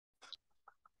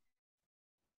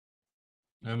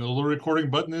And the little recording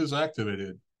button is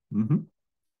activated. Mm-hmm.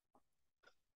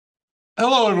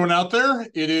 Hello, everyone out there.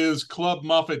 It is Club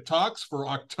Moffat Talks for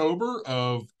October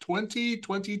of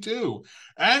 2022.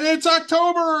 And it's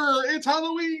October! It's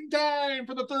Halloween time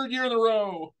for the third year in a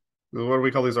row. What do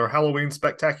we call these? Our Halloween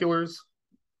spectaculars?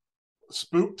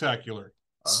 Spooktacular.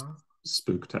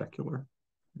 Spooktacular.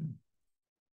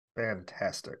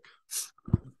 Fantastic.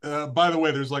 By the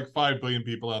way, there's like 5 billion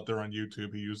people out there on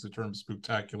YouTube who use the term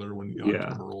spooktacular when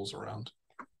October rolls around.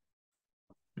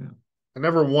 Yeah. I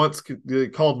never once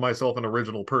called myself an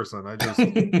original person. I just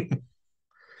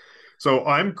So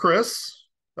I'm Chris.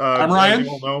 I'm Ryan. As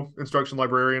you all know, instruction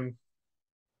librarian.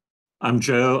 I'm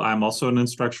Joe. I'm also an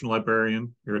instruction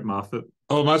librarian here at Moffat.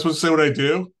 Oh, am I supposed to say what I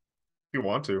do? If you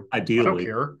want to. Ideally. I don't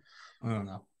care. I don't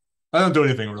know. I don't do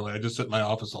anything really. I just sit in my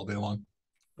office all day long.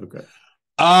 Okay.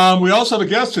 We also have a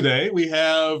guest today. We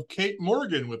have Kate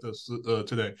Morgan with us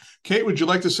today. Kate, would you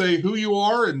like to say who you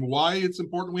are and why it's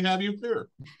important we have you here?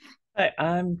 Hi,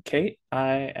 I'm Kate.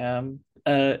 I am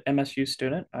a MSU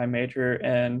student. I major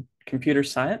in computer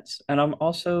science, and I'm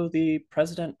also the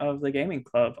president of the gaming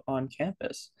club on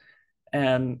campus.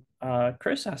 And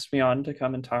Chris asked me on to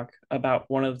come and talk about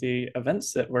one of the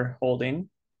events that we're holding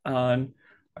on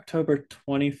October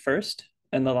 21st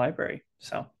in the library.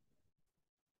 So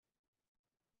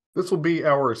this will be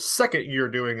our second year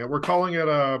doing it. We're calling it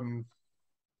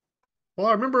well,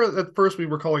 I remember at first we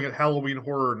were calling it Halloween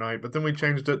Horror Night, but then we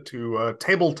changed it to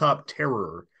Tabletop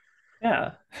Terror.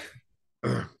 Yeah.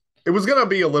 It was gonna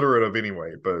be alliterative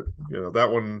anyway, but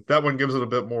that one gives it a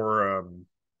bit more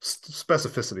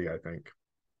specificity, I think.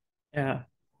 Yeah.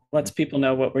 Lets people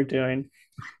know what we're doing.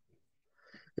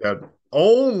 Yeah,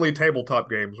 only tabletop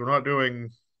games. We're not doing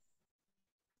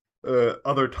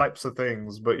other types of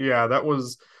things, but yeah, that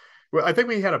was. I think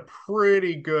we had a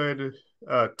pretty good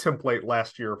template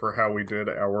last year for how we did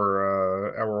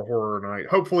our horror night.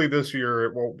 Hopefully this year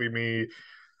it won't be me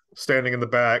standing in the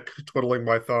back, twiddling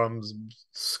my thumbs,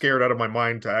 scared out of my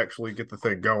mind to actually get the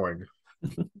thing going.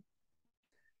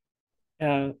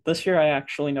 Yeah, this year I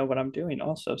actually know what I'm doing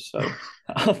also, so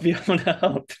I'll be able to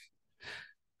help.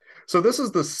 So this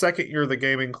is the second year of the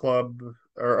gaming club,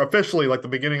 or officially like the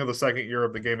beginning of the second year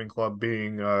of the gaming club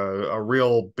being a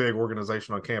real big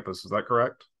organization on campus. Is that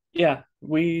correct? Yeah,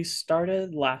 we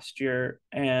started last year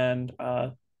and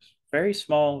very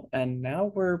small, and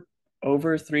now we're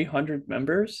over 300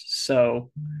 members.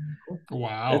 So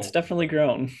wow, it's definitely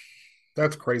grown.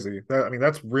 That's crazy. I mean,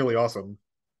 that's really awesome.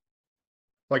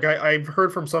 Like I've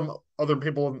heard from some other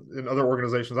people in other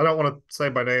organizations. I don't want to say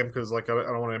by name because like I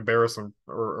don't want to embarrass them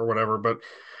or whatever. But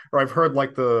or I've heard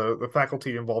like the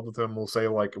faculty involved with them will say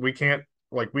like we can't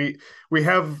like we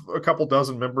have a couple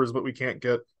dozen members, but we can't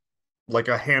get like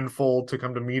a handful to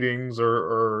come to meetings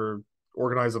or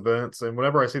organize events. And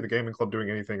whenever I see the gaming club doing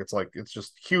anything, it's like it's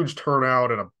just huge turnout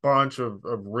and a bunch of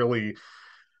really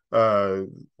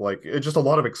like it's just a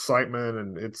lot of excitement,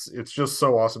 and it's just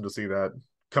so awesome to see that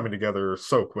coming together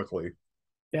so quickly.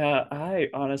 Yeah, I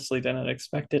honestly didn't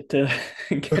expect it to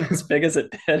get as big as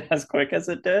it did, as quick as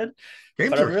it did,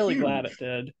 Games but are I'm really huge. glad it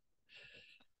did.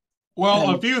 Well,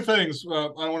 a And few things I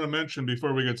want to mention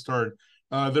before we get started.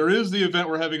 There is the event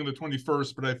we're having on the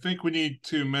 21st, but I think we need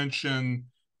to mention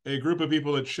a group of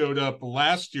people that showed up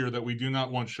last year that we do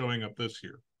not want showing up this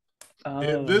year.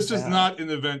 This is not an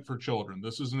event for children.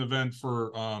 This is an event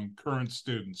for current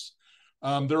students.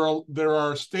 There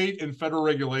are state and federal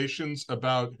regulations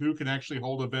about who can actually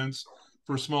hold events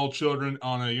for small children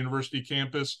on a university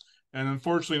campus, and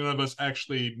unfortunately, none of us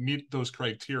actually meet those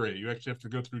criteria. You actually have to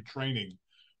go through training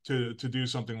to do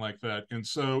something like that. And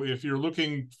so, if you're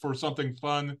looking for something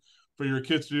fun for your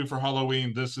kids to do for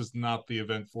Halloween, this is not the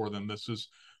event for them. This is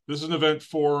an event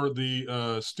for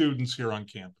the students here on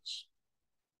campus.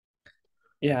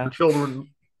 yeah, The children.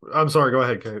 I'm sorry. Go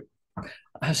ahead, Kate.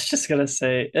 I was just gonna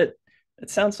say it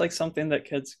sounds like something that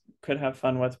kids could have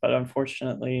fun with, but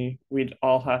unfortunately, we'd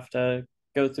all have to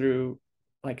go through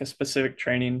like a specific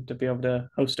training to be able to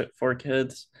host it for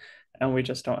kids, and we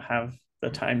just don't have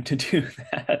the time to do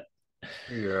that.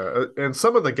 Yeah, and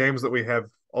some of the games that we have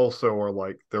also are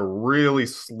like they're really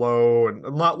slow and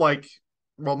not like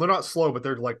well, they're not slow, but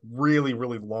they're like really,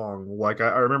 really long. Like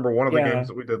I remember one of the games Yeah,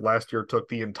 that we did last year took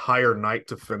the entire night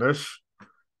to finish,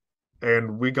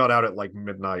 and we got out at like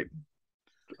midnight.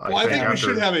 I Well, I think think we after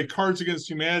should have a Cards Against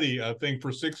Humanity thing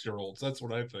for 6-year-olds. That's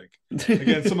what I think.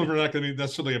 Again, some of them are not going to be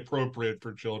necessarily appropriate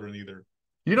for children either.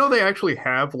 they actually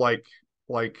have like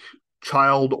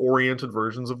child oriented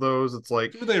versions of those. It's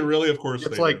like Do they really? Of course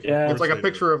it's they like do. Of yeah, it's course like a they do.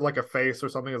 picture of like a face or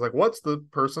something. It's like what's the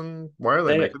person? Why are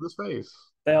they they making this face?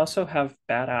 They also have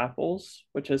Bad Apples,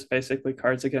 which is basically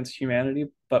Cards Against Humanity,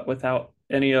 but without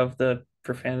any of the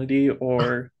profanity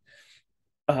or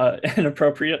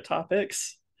inappropriate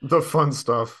topics. The fun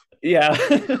stuff. Yeah.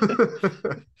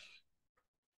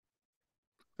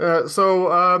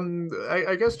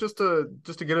 I guess just to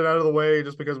get it out of the way,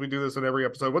 just because we do this in every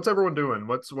episode, what's everyone doing?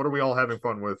 What are we all having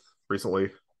fun with recently?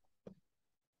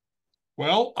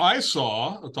 Well, I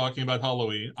saw, talking about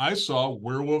Halloween, I saw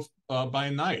Werewolf by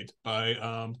Night by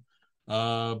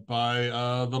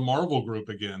the Marvel Group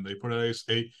again. They put out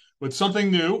a with something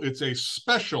new. It's a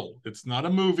special. It's not a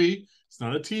movie. It's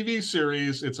not a TV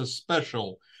series. It's a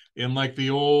special. In like the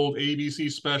old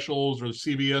ABC specials or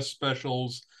CBS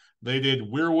specials, they did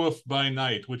Werewolf by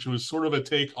Night, which was sort of a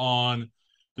take on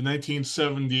the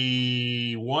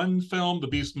 1971 film The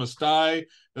Beast Must Die,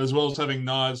 as well as having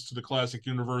nods to the classic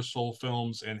Universal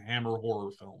films and Hammer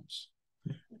horror films.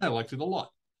 I liked it a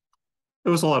lot. It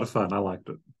was a lot of fun. I liked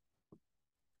it.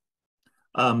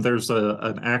 There's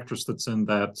an actress that's in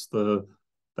that, the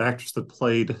actress that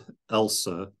played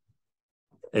Elsa,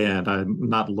 and I'm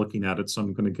not looking at it, so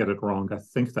I'm going to get it wrong. I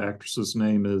think the actress's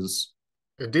name is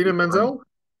Idina Menzel?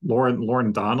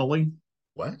 Lauren Donnelly.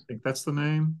 What? I think that's the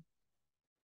name.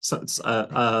 So,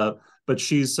 but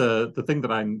she's the thing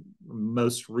that I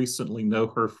most recently know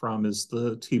her from is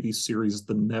the TV series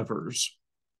The Nevers,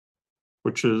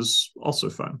 which is also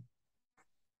fun.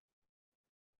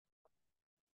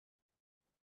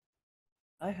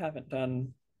 I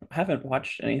haven't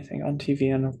watched anything on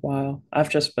TV in a while.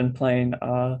 I've just been playing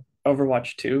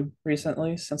Overwatch 2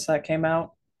 recently since that came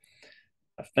out.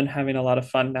 I've been having a lot of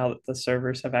fun now that the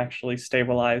servers have actually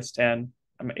stabilized and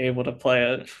I'm able to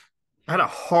play it. I had a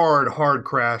hard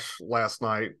crash last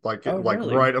night, Oh, like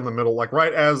really? right in the middle, like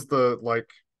right as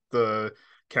the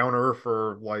counter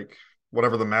for like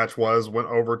whatever the match was went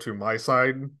over to my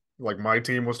side, like my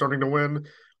team was starting to win.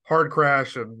 Hard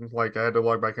crash, and like I had to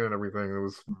log back in and everything. It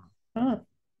was Huh.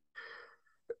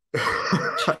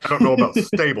 I don't know about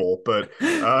stable, but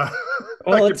I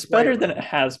Well, could it's play better it than though. it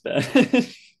has been.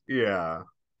 Yeah.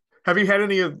 Have you had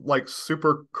any of like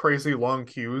super crazy long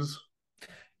queues?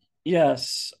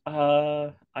 Yes,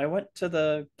 I went to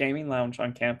the gaming lounge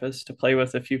on campus to play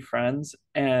with a few friends,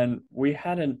 and we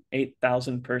had an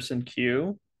 8,000 person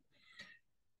queue,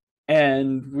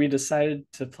 and we decided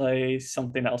to play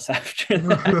something else after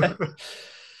that.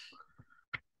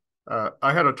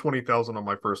 I had a 20,000 on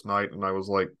my first night, and I was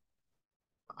like,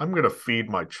 I'm gonna feed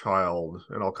my child,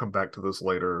 and I'll come back to this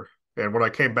later. And when I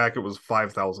came back, it was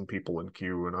 5,000 people in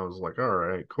queue, and I was like, all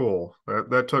right, cool.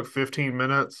 That took 15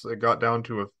 minutes. It got down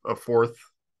to a fourth,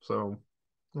 so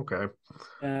okay.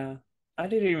 Yeah, I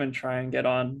didn't even try and get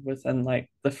on within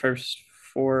like the first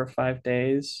 4 or 5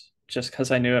 days, just because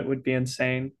I knew it would be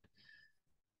insane.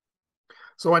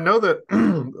 So I know that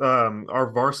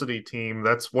our varsity team,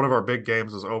 that's one of our big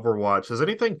games is Overwatch. Has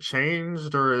anything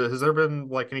changed or has there been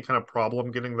like any kind of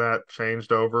problem getting that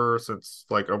changed over since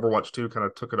like Overwatch 2 kind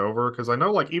of took it over? Because I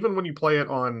know like even when you play it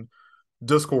on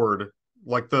Discord,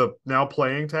 like the now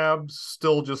playing tab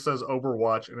still just says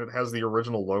Overwatch and it has the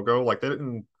original logo. Like they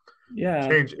didn't Yeah,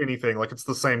 change anything. Like it's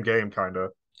the same game kind of.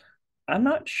 I'm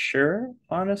not sure,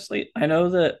 honestly. I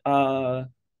know that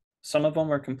some of them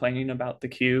were complaining about the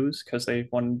queues because they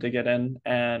wanted to get in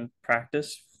and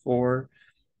practice for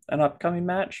an upcoming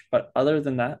match. But other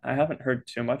than that, I haven't heard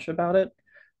too much about it.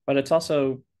 But it's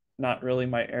also not really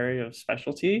my area of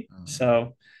specialty,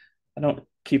 so I don't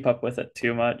keep up with it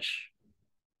too much.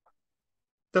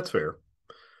 That's fair.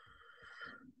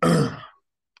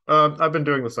 I've been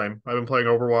doing the same. I've been playing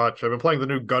Overwatch. I've been playing the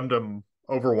new Gundam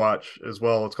Overwatch as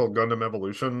well. It's called Gundam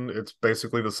Evolution. It's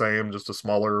basically the same, just a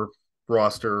smaller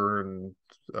roster, and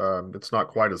it's not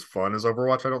quite as fun as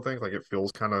Overwatch. I don't think. Like it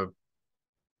feels kind of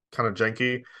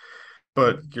janky,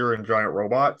 but you're in giant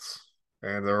robots,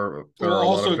 and there Well, are a lot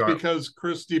also of it's giant. because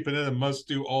Chris DiPanetta must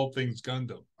do all things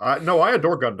Gundam. No, I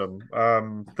adore Gundam.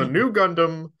 The new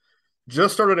Gundam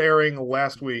just started airing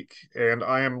last week, and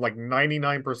I am like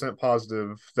 99%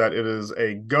 positive that it is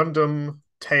a Gundam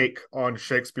take on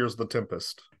Shakespeare's The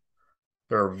Tempest.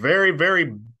 There are very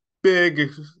big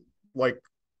like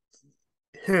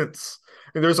hints.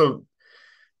 And there's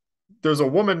a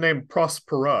woman named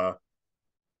Prospera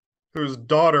whose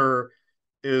daughter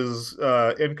is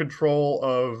in control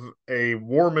of a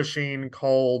war machine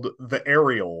called the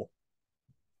Ariel.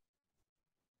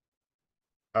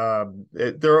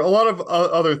 There are a lot of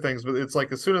other things, but it's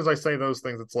like as soon as I say those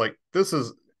things, it's like this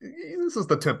is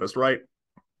the Tempest, right?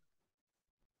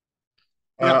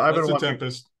 Yeah, I've that's been a watching.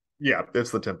 Tempest. Yeah,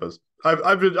 it's the Tempest.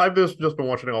 I've just been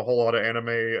watching a whole lot of anime.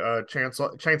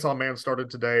 Chainsaw Man started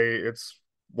today. It's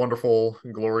wonderful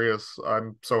and glorious.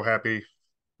 I'm so happy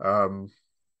Um,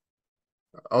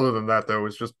 Other than that, though,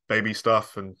 it's just baby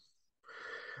stuff, and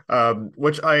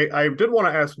which I did want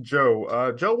to ask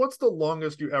Joe. Joe, what's the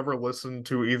longest you ever listened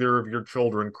to either of your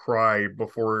children cry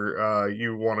before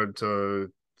you wanted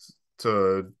to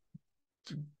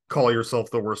call yourself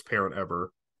the worst parent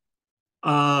ever?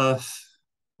 Uh,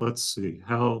 let's see.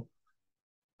 How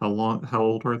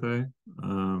old are they?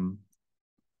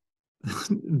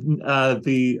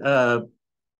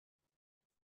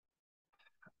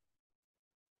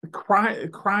 The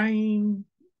crying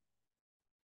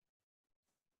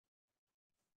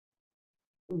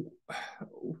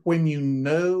when you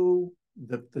know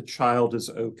that the child is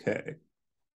okay.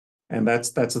 And that's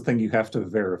the thing you have to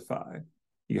verify.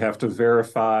 You have to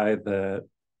verify that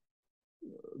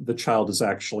the child is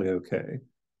actually okay,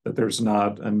 that there's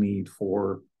not a need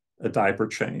for a diaper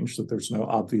change, that there's no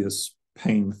obvious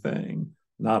pain thing,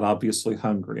 not obviously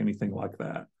hungry, anything like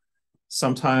that.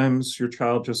 Sometimes your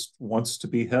child just wants to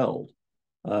be held.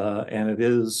 And it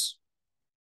is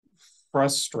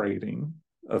frustrating,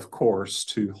 of course,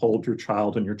 to hold your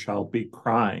child and your child be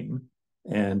crying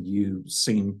and you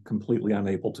seem completely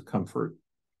unable to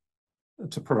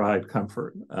provide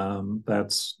comfort.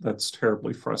 That's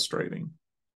terribly frustrating.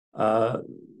 Uh,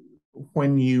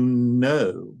 when you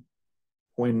know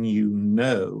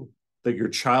that your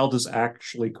child is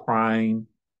actually crying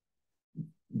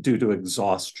due to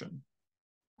exhaustion,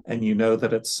 and you know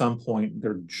that at some point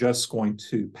they're just going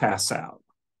to pass out.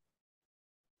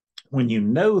 When you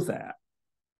know that,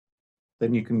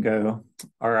 then you can go,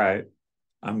 all right,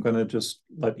 I'm going to just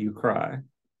let you cry.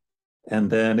 And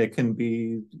then it can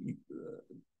be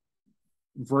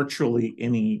virtually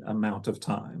any amount of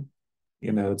time.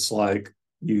 You know, it's like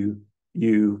you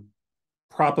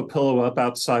prop a pillow up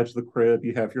outside the crib,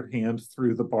 you have your hand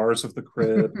through the bars of the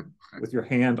crib with your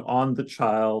hand on the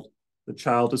child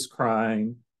is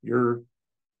crying, you're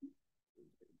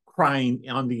crying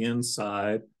on the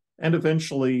inside, and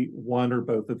eventually one or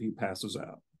both of you passes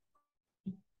out.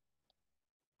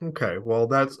 Okay, well,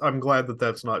 I'm glad that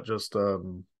that's not just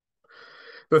the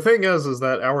thing is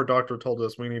that our doctor told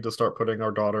us we need to start putting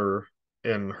our daughter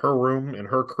in her room, in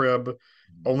her crib,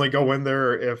 only go in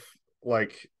there if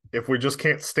we just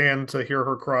can't stand to hear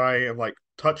her cry, and like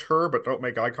touch her but don't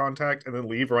make eye contact, and then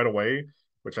leave right away,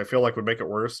 which I feel like would make it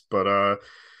worse. But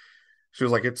she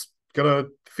was like, it's gonna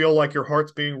feel like your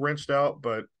heart's being wrenched out,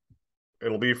 but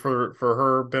it'll be for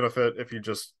her benefit if you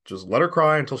just let her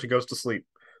cry until she goes to sleep.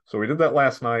 So we did that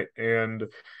last night, and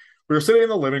we were sitting in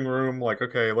the living room like,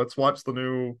 okay, let's watch the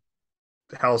new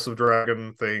House of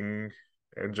Dragon thing,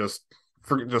 and just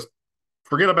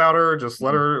forget about her. Just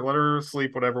let her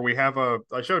sleep. Whatever.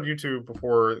 I showed YouTube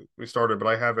before we started, but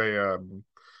I have a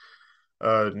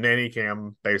nanny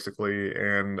cam basically,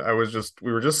 and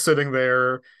we were just sitting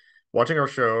there watching our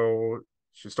show.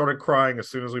 She started crying as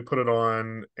soon as we put it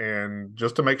on, and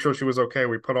just to make sure she was okay,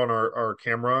 we put on our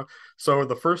camera. So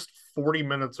the first 40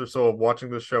 minutes or so of watching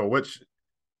the show, which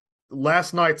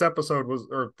last night's episode was,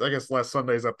 or I guess last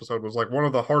Sunday's episode was like one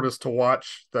of the hardest to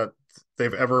watch that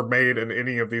they've ever made in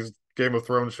any of these Game of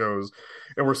Thrones shows.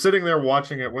 And we're sitting there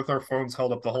watching it with our phones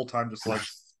held up the whole time, just like,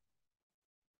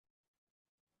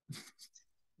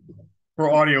 for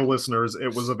audio listeners,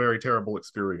 it was a very terrible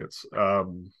experience.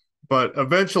 But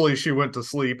eventually she went to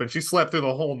sleep, and she slept through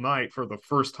the whole night for the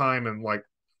first time in like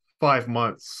 5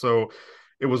 months. So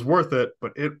it was worth it,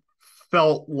 but it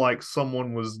felt like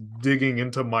someone was digging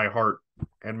into my heart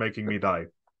and making me die.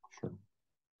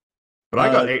 But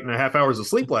I got 8.5 hours of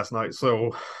sleep last night,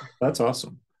 so that's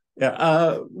awesome.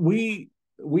 Yeah, we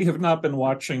have not been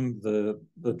watching the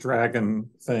dragon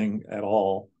thing at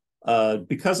all.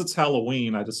 Because it's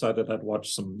Halloween, I decided I'd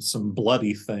watch some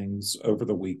bloody things over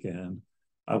the weekend.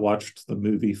 I watched the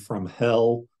movie From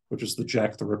Hell, which is the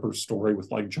Jack the Ripper story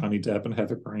with like Johnny Depp and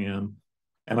Heather Graham,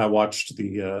 and I watched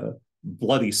the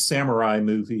bloody samurai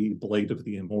movie Blade of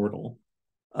the Immortal.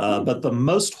 But the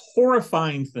most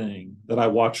horrifying thing that I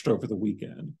watched over the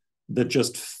weekend that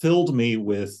just filled me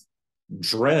with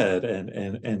dread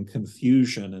and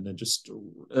confusion, and it just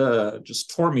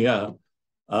tore me up,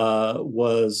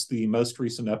 was the most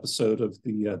recent episode of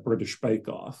the British Bake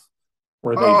Off,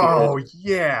 where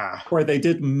they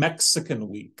did Mexican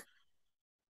Week,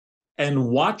 and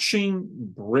watching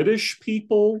British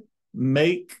people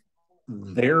make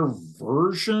their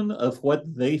version of what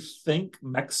they think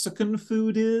Mexican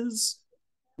food is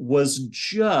was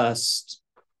just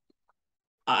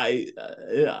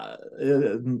yeah.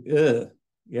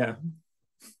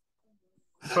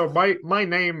 So my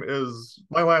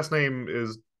last name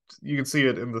is, you can see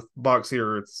it in the box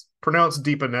here. It's pronounced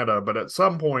Deepanetta, but at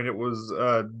some point it was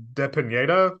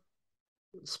Depineta.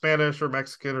 Spanish or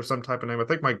Mexican or some type of name. I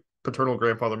think my paternal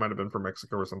grandfather might have been from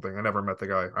Mexico or something. I never met the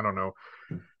guy. I don't know.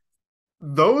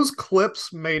 Those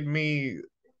clips made me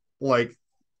like.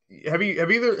 Have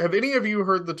any of you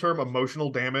heard the term emotional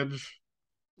damage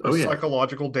or Oh yeah.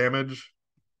 psychological damage?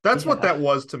 That's what Yeah. that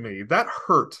was to me. That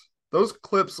hurt. Those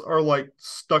clips are like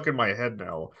stuck in my head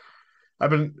now.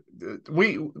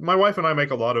 My wife and I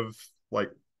make a lot of like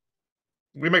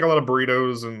we make a lot of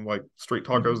burritos and like street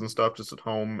tacos and stuff just at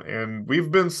home, and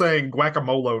we've been saying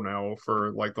guacamole now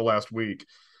for like the last week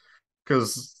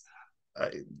because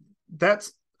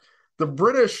that's the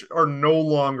British are no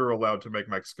longer allowed to make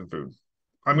Mexican food.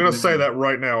 I'm gonna say that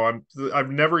right now. I've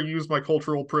never used my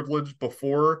cultural privilege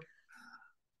before.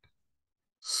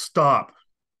 Stop.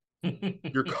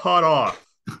 You're cut off.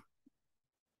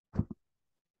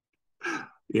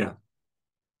 Yeah.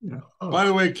 Yeah. By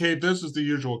the way, Kate, this is the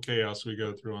usual chaos we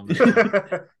go through on this.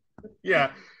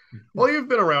 Yeah. Well, you've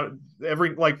been around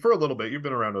for a little bit. You've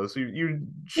been around us. You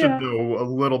should know a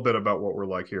little bit about what we're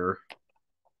like here.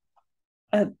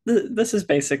 This is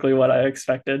basically what I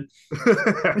expected.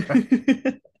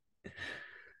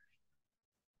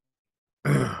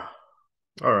 All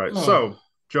right. So,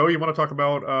 Joe, you want to talk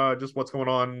about just what's going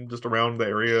on just around the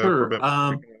area for a Sure. bit?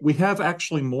 We have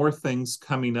actually more things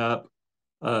coming up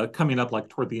like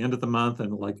toward the end of the month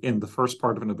and like in the first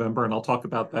part of November, and I'll talk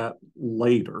about that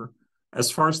later.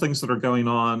 As far as things that are going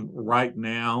on right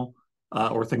now,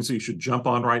 or things that you should jump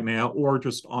on right now, or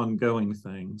just ongoing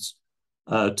things.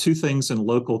 Two things in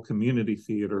local community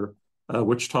theater.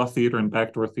 Wichita Theater and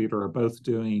Backdoor Theater are both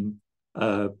doing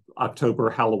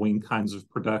October Halloween kinds of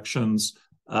productions.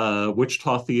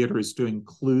 Wichita Theater is doing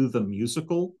Clue the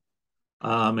Musical,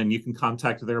 and you can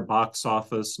contact their box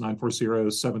office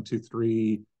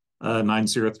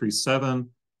 940-723-9037.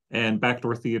 And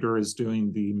Backdoor Theater is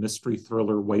doing the mystery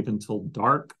thriller Wait Until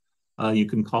Dark. You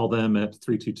can call them at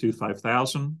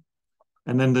 322-5000.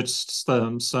 And then there's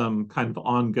some kind of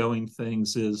ongoing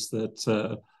things is that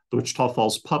the Wichita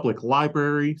Falls Public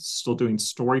Library is still doing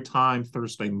story time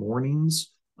Thursday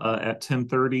mornings at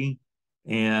 10:30.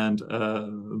 And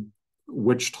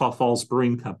Wichita Falls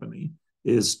Brewing Company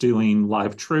is doing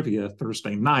live trivia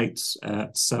Thursday nights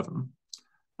at 7.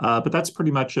 But that's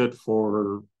pretty much it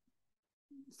for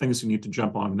things you need to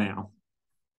jump on now.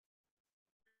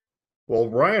 Well,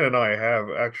 Ryan and I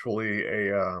have actually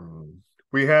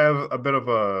we have a bit of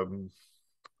a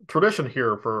tradition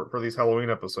here for these Halloween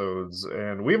episodes,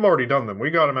 and we've already done them.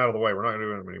 We got them out of the way. We're not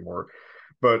doing them anymore.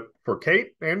 But for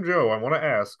Kate and Joe, I want to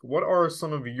ask, what are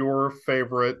some of your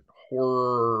favorite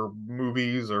horror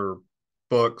movies or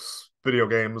books, video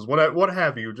games, what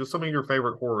have you? Just some of your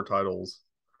favorite horror titles.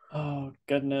 Oh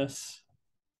goodness.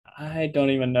 I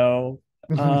don't even know.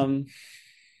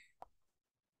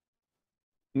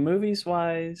 Movies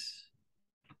wise,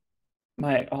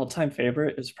 my all-time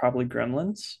favorite is probably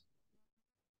Gremlins.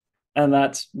 And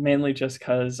that's mainly just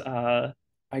because I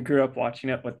grew up watching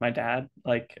it with my dad,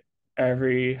 like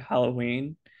every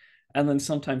Halloween, and then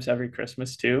sometimes every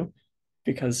Christmas too,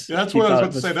 because That's he what I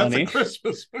was thought about it to was say. funny. That's a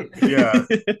Christmas movie. Yeah,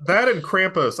 that and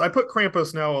Krampus. I put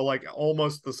Krampus now like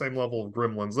almost the same level of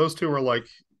Gremlins. Those two are like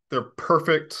they're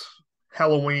perfect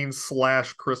Halloween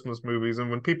 / Christmas movies. And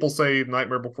when people say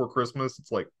Nightmare Before Christmas, it's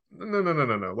like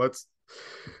no.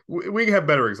 We have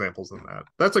better examples than that.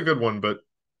 That's a good one, but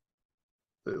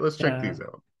let's check Yeah. these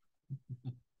out.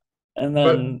 And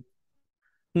But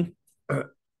then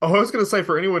I was going to say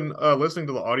for anyone listening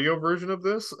to the audio version of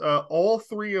this, all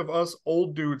three of us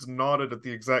old dudes nodded at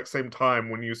the exact same time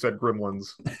when you said Gremlins.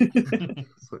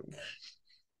 So,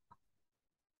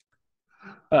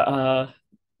 but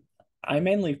I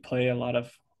mainly play a lot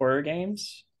of horror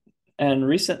games. And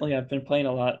recently I've been playing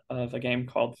a lot of a game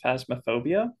called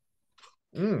Phasmophobia.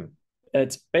 mm,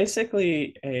 It's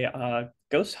basically a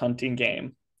ghost hunting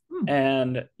game.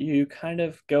 And you kind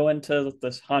of go into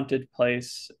this haunted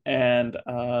place and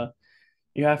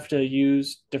you have to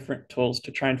use different tools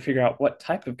to try and figure out what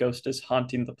type of ghost is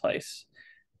haunting the place.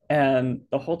 And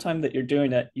the whole time that you're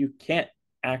doing it, you can't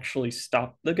actually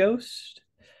stop the ghost,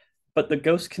 but the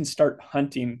ghost can start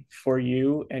hunting for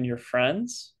you and your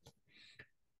friends.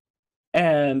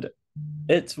 And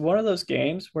it's one of those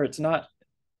games where it's not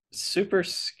super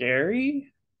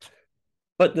scary,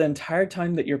 but the entire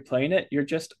time that you're playing it, you're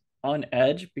just on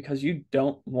edge because you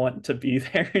don't want to be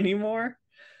there anymore.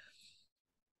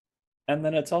 And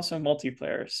then it's also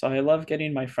multiplayer. So I love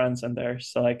getting my friends in there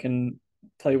so I can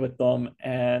play with them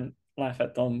and laugh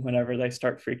at them whenever they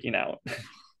start freaking out.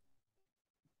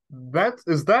 that's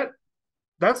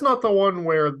not the one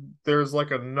where there's like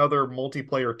another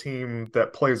multiplayer team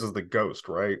that plays as the ghost,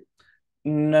 right?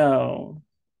 No.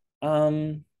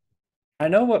 Um I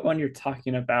know what one you're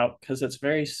talking about because it's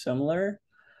very similar,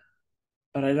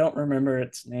 but I don't remember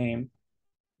its name.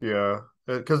 Yeah,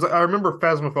 because I remember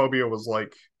Phasmophobia was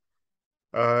like,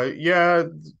 yeah,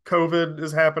 COVID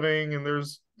is happening, and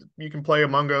you can play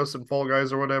Among Us and Fall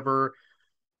Guys or whatever.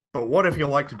 But what if you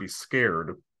like to be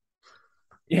scared?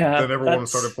 Yeah, Then everyone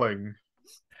started playing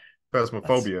that's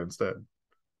Phasmophobia instead.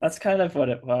 that's kind of what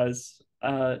it was.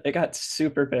 It got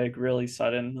super big really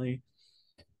suddenly,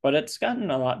 but it's gotten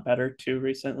a lot better too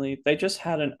recently. They just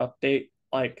had an update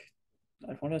like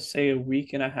I want to say a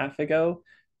week and a half ago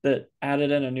that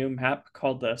added in a new map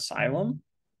called the Asylum.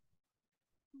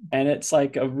 And it's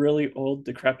like a really old,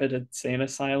 decrepit insane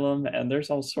asylum, and there's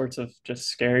all sorts of just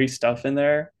scary stuff in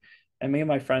there. And me and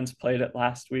my friends played it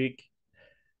last week,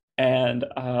 and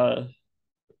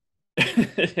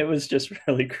it was just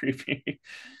really creepy.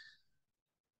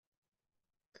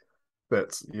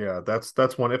 That's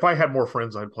one. If I had more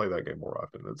friends, I'd play that game more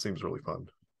often. It seems really fun.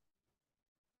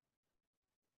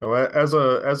 As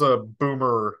a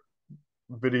boomer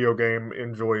video game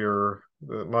enjoyer,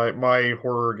 my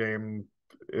horror game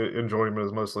enjoyment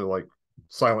is mostly like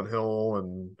Silent Hill,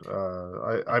 and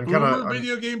I'm kind of Boomer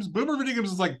video games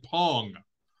is like Pong.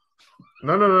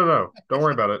 no. Don't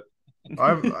worry about it.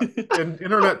 I'm in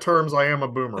internet terms, I am a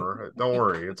boomer. Don't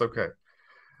worry, it's okay.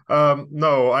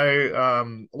 No, a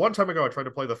long time ago I tried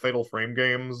to play the Fatal Frame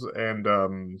games, and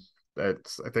I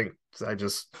think I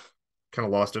just kind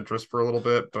of lost interest for a little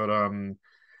bit. But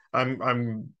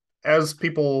I'm as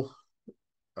people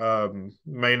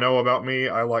may know about me,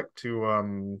 I like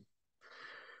to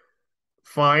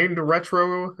find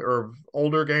retro or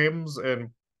older games and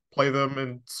play them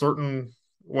in certain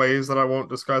ways that I won't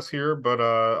discuss here. But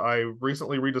I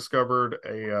recently rediscovered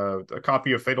a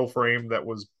copy of Fatal Frame that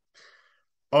was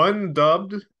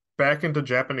undubbed back into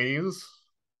Japanese.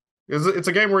 It's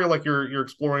a game where you're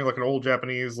exploring like an old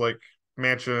Japanese like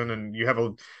mansion, and you have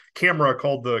a camera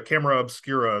called the camera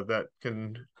obscura that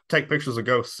can take pictures of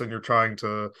ghosts, and you're trying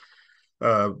to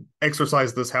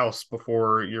exorcise this house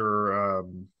before you're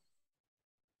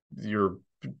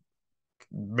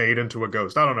made into a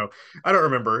ghost. I don't know. I don't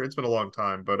remember. It's been a long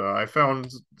time, but I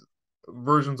found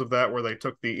versions of that where they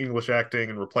took the English acting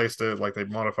and replaced it, like they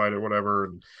modified it, whatever.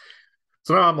 And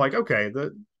so now I'm like, okay,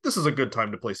 this is a good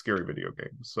time to play scary video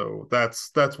games. So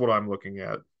that's what I'm looking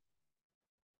at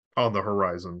on the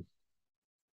horizon.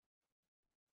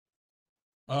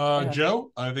 Yeah.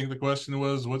 Joe, I think the question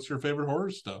was, what's your favorite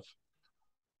horror stuff?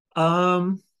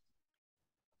 Um,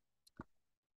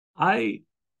 I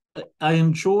I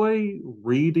enjoy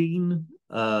reading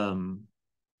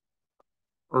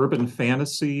urban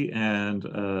fantasy and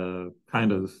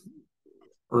kind of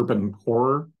urban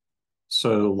horror.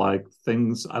 So like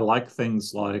things I like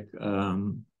things like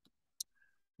the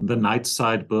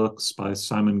Nightside books by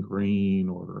Simon Green,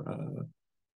 or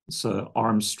so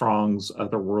Armstrong's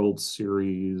Otherworld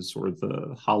series, or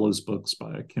the Hollows books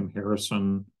by Kim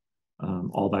Harrison,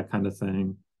 all that kind of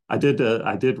thing. I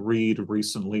did read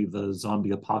recently the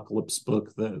zombie apocalypse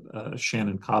book that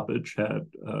Shannon Coppage had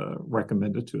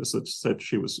recommended to us, that said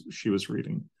she was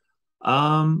reading,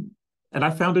 um, and I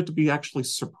found it to be actually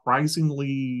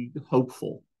surprisingly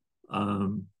hopeful.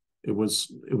 Um, it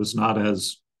was not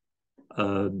as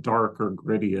dark or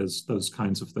gritty as those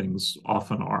kinds of things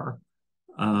often are.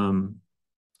 Um,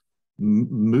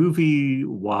 Movie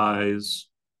wise,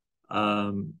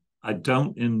 I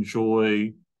don't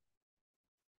enjoy,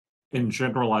 in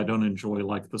general, I don't enjoy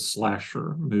like the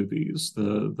slasher movies,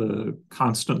 the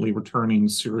constantly returning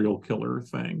serial killer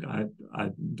thing. I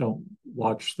don't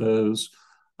watch those.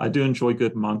 I do enjoy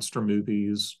good monster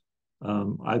movies.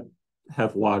 I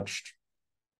have watched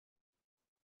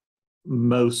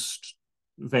most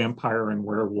vampire and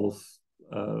werewolf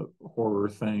horror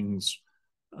things.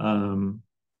 Um,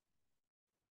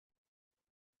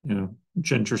 you know,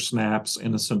 Ginger Snaps,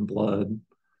 Innocent Blood.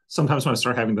 Sometimes when I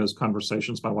start having those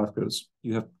conversations, my wife goes,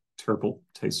 "You have terrible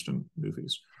taste in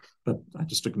movies," but I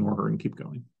just ignore her and keep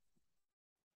going.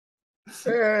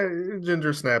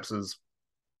 Ginger Snaps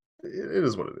it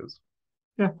is what it is.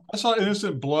 Yeah. I saw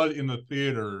Innocent Blood in the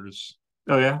theaters,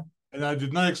 Oh yeah. and I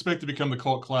did not expect to become the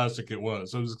cult classic it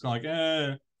was. I was just kind of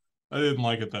like, I didn't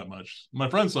like it that much. My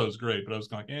friends thought it was great, but I was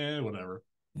kind of like, whatever.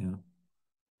 Yeah.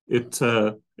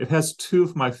 It has two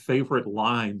of my favorite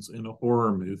lines in a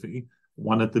horror movie,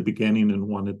 one at the beginning and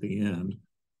one at the end.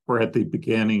 Where at the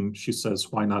beginning she says,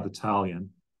 "Why not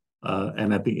Italian?"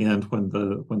 And at the end, when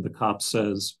the cop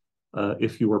says,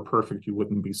 "If you were perfect, you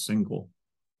wouldn't be single."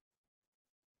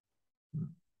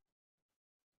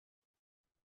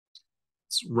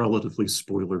 It's relatively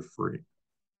spoiler free.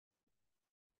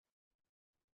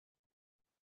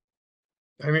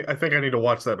 I think I need to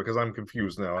watch that because I'm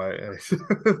confused now.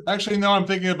 Actually, no, I'm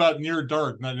thinking about Near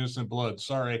Dark, not Innocent Blood.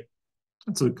 Sorry.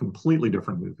 It's a completely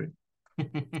different movie.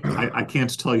 I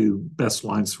can't tell you best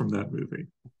lines from that movie.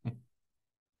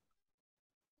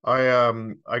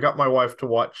 I got my wife to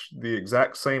watch the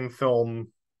exact same film.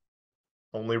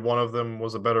 Only one of them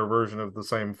was a better version of the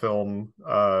same film.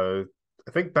 I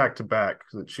think back to back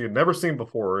that she had never seen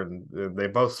before, and they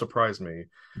both surprised me.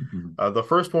 Mm-hmm. The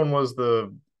first one was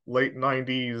the late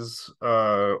 '90s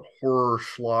horror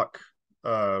schlock,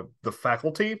 The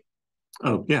Faculty.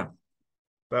 Oh yeah,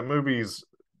 That movie's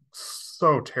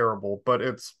so terrible, but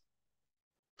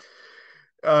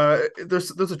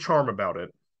there's a charm about it.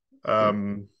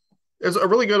 It's a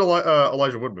really good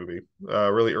Elijah Wood movie,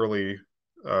 really early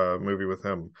movie with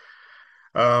him.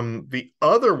 The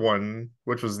other one,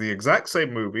 which was the exact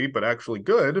same movie but actually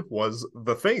good, was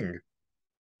The Thing.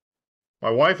 My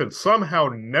wife had somehow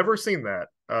never seen that,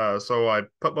 so I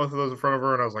put both of those in front of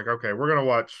her, and I was like, "Okay, we're gonna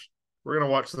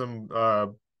watch some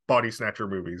body snatcher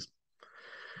movies."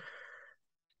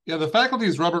 Yeah, the faculty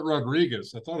is Robert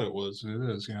Rodriguez. I thought it was. It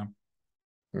is, yeah.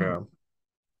 Yeah,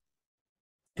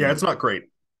 yeah, it's not great.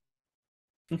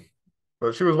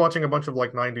 But she was watching a bunch of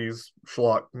like '90s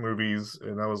schlock movies,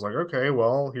 and I was like, okay,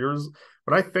 well, here's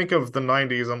when I think of the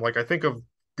 '90s, I'm like, I think of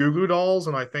Goo Goo Dolls,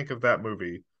 and I think of that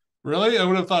movie. Really? I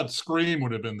would have thought Scream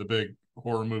would have been the big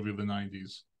horror movie of the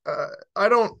 90s. I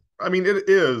don't. I mean, it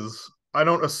is. I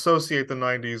don't associate the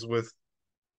 '90s with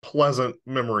pleasant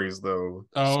memories, though.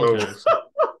 Oh, So, okay.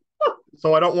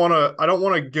 so I don't want to. I don't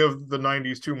want to give the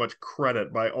 '90s too much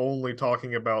credit by only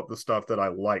talking about the stuff that I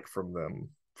like from them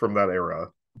from that era.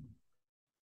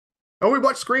 Oh, we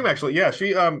watched Scream actually. Yeah,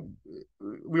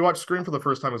 we watched Scream for the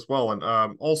first time as well, and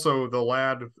also the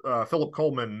lad Philip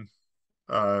Coleman,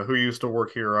 who used to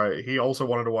work here. He also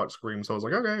wanted to watch Scream, so I was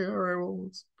like, okay, all right, well,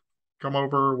 let's come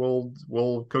over.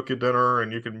 We'll cook you dinner,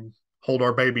 and you can hold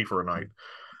our baby for a night.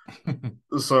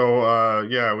 So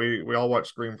yeah, we all watched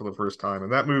Scream for the first time,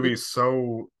 and that movie's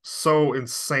so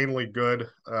insanely good.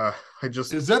 I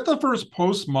just Is that the first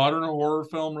postmodern horror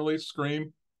film released,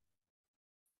 Scream?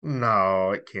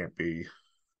 no, it can't be.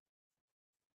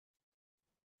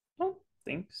 I don't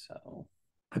think so.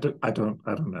 I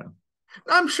don't know.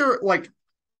 I'm sure, like,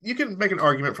 you can make an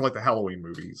argument for like the Halloween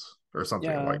movies or something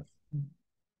Yeah. like.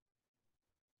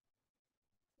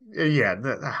 Yeah,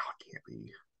 can't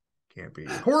be, can't be.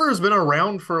 Horror's been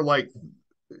around for like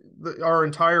our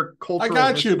entire I cultural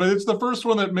got you, history. but it's the first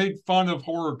one that made fun of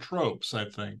horror tropes, I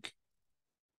think.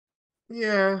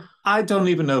 Yeah, I don't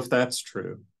even know if that's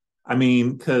true. I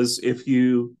mean, because if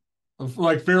you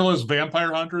Like Fearless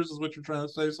Vampire Hunters is what you're trying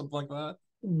to say, something like that?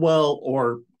 well,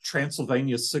 or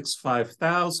Transylvania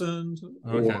 65000,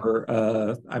 Okay.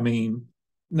 or I mean,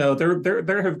 no,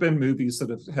 there have been movies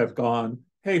that have gone,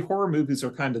 hey, horror movies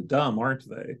are kind of dumb, aren't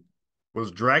they?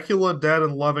 was Dracula Dead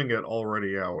and Loving It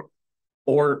already out?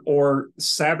 Or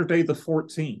Saturday the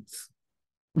 14th.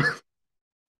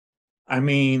 I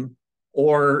mean,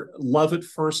 or Love at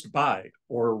First Bite,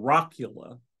 or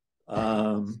Rockula.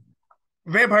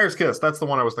 Vampire's Kiss. That's the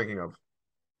one I was thinking of.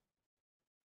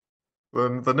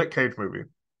 The Nick Cage movie.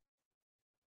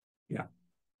 Yeah.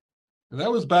 That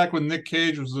was back when Nick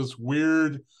Cage was this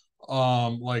weird,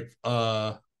 like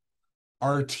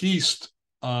artiste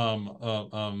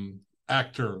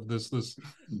actor, this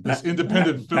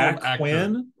independent film back actor.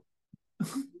 when?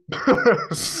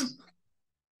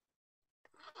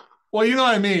 Well, you know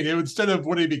what I mean. Instead of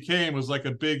what he became was like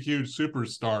a big, huge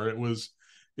superstar. It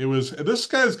was. This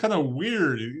guy is kind of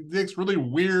weird. He takes really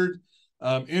weird,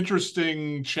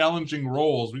 interesting, challenging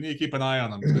roles. We need to keep an eye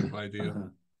on him. Type of idea.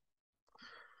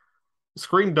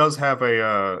 Scream does have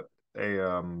a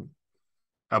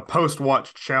post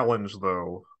watch challenge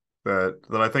though that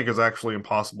I think is actually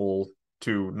impossible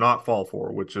to not fall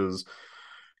for, which is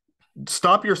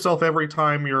stop yourself every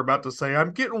time you're about to say,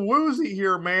 "I'm getting woozy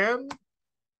here, man."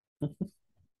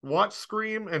 Watch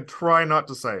Scream and try not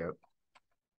to say it.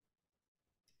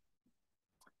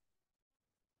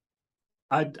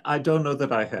 I don't know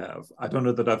that I have. I don't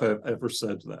know that I've ever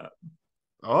said that.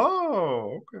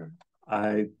 Oh,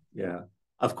 okay. Yeah.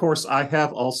 Of course, I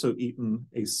have also eaten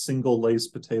a single Lay's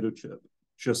potato chip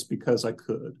just because I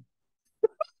could.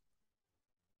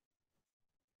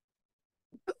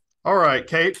 All right,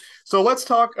 Kate. So let's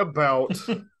talk about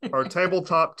our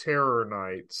tabletop terror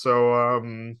night.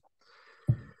 So,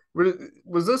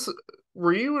 was this?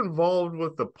 Were you involved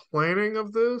with the planning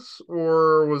of this,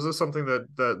 or was this something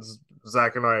that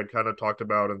Zach and I had kind of talked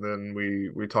about, and then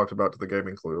we talked about to the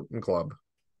gaming club?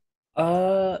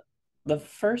 Uh, the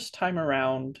first time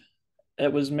around,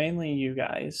 it was mainly you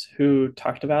guys who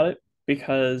talked about it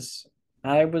because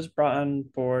I was brought on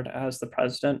board as the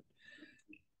president,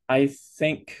 I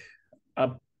think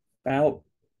about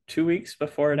 2 weeks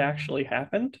before it actually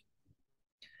happened.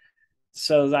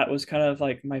 So that was kind of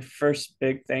like my first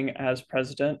big thing as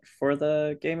president for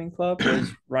the gaming club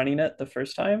was running it the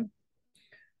first time.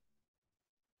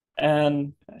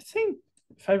 And I think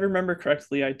if I remember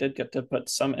correctly, I did get to put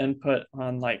some input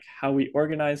on like how we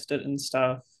organized it and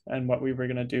stuff and what we were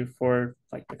going to do for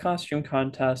like the costume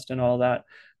contest and all that.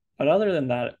 But other than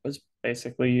that, it was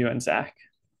basically you and Zach.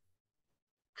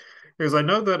 Because I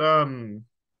know that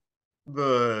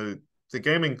the the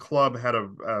gaming club had a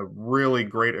really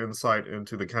great insight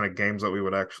into the kind of games that we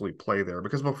would actually play there.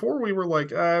 Because before we were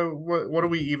like, what do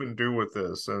we even do with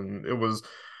this? And it was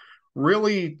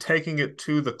really taking it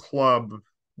to the club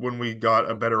when we got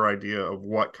a better idea of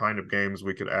what kind of games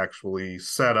we could actually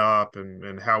set up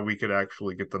and how we could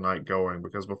actually get the night going.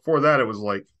 Because before that, it was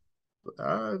like,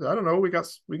 I don't know, we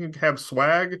can have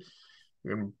swag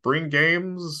and bring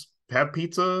games, have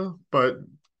pizza, but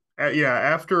yeah,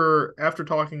 after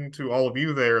talking to all of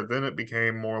you there, then it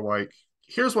became more like,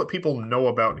 here's what people know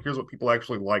about, and here's what people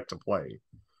actually like to play.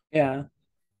 Yeah,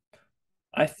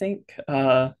 I think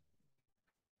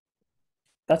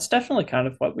that's definitely kind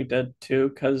of what we did too,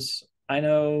 because I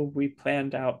know we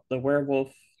planned out the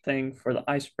werewolf thing for the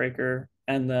icebreaker,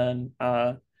 and then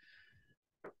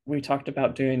we talked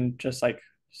about doing just like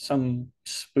some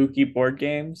spooky board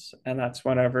games, and that's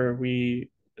whenever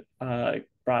we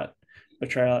brought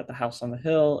Betrayal at the House on the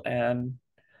Hill and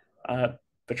uh,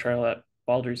 Betrayal at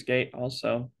Baldur's Gate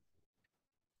also.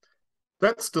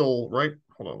 That's still right.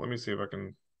 Hold on, let me see if I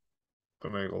can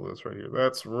finagle this right here.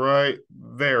 That's right.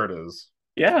 There it is.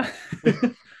 Yeah.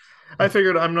 I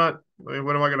figured I'm not. I mean,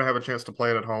 when am I going to have a chance to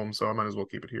play it at home? So I might as well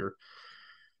keep it here.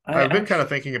 I I've been kind actually, of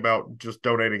thinking about just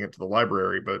donating it to the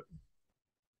library, but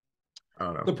I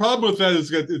don't The know. problem with that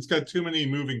is it's got too many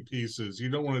moving pieces. You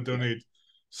don't want to donate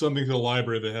something to the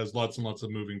library that has lots and lots of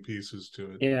moving pieces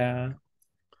to it. yeah,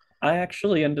 I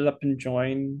actually ended up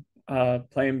enjoying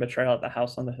playing Betrayal at the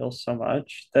House on the Hill so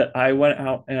much that I went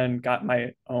out and got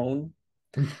my own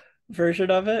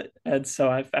version of it. And so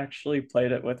I've actually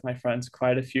played it with my friends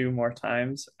quite a few more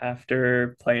times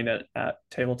after playing it at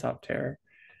Tabletop Terror.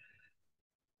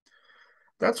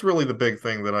 That's really the big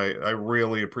thing that I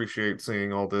really appreciate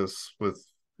seeing all this with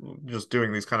just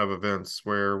doing these kind of events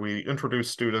where we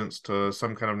introduce students to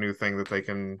some kind of new thing that they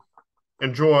can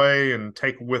enjoy and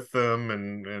take with them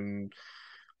and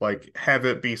like have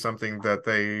it be something that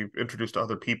they introduce to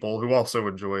other people who also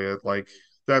enjoy it. Like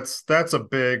that's a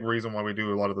big reason why we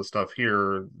do a lot of the stuff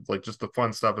here. Like just the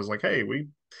fun stuff is like, hey,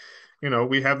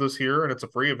 we have this here and it's a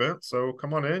free event, so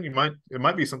come on in. It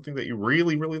might be something that you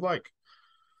really, really like.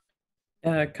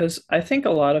 Yeah, because I think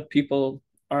a lot of people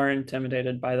are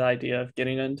intimidated by the idea of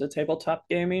getting into tabletop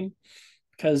gaming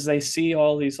because they see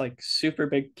all these like super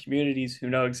big communities who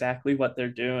know exactly what they're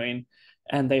doing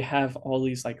and they have all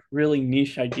these like really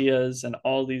niche ideas and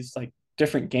all these like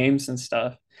different games and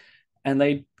stuff and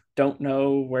they don't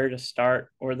know where to start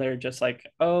or they're just like,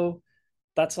 "Oh,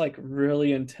 that's like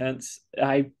really intense.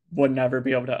 I would never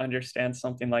be able to understand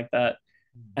something like that."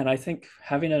 And I think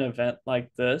having an event like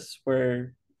this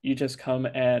where you just come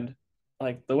and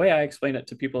like the way I explain it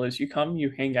to people is you come, you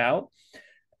hang out,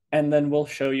 and then we'll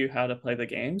show you how to play the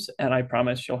games. And I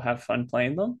promise you'll have fun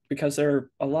playing them because they're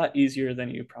a lot easier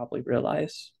than you probably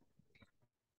realize.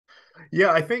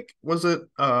 Yeah, I think was it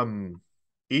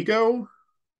Ego,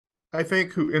 I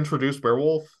think, who introduced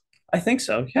Werewolf. I think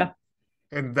so. Yeah.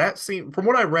 And that seemed, from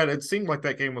what I read, it seemed like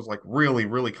that game was like really,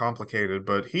 really complicated.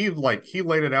 But he laid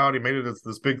it out. He made it as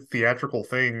this big theatrical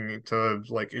thing to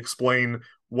like explain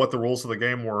what the rules of the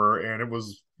game were, and it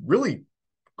was really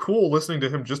cool listening to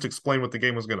him just explain what the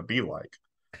game was going to be like.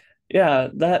 Yeah.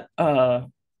 That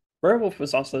Werewolf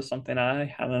was also something I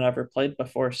hadn't ever played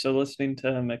before. So listening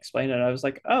to him explain it, I was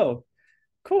like, oh,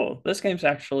 cool. This game's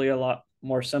actually a lot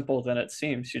more simple than it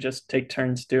seems. You just take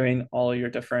turns doing all your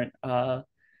different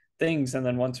things, and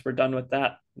then once we're done with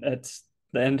that, it's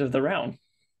the end of the round.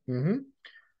 Mm-hmm.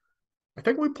 I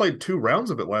think we played 2 rounds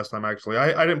of it last time. Actually,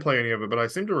 I didn't play any of it, but I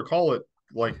seem to recall it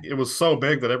like it was so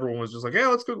big that everyone was just like, "Yeah,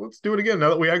 let's go, let's do it again." Now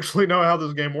that we actually know how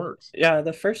this game works. Yeah,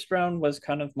 the first round was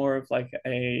kind of more of like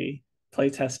a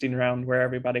playtesting round where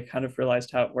everybody kind of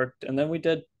realized how it worked. And then we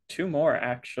did two more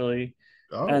actually,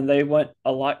 Oh, and they went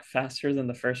a lot faster than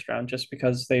the first round just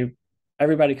because they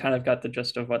everybody kind of got the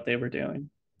gist of what they were doing.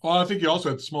 Well, I think you also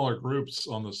had smaller groups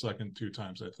on the second two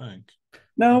times, I think.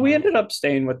 No, Am we I... ended up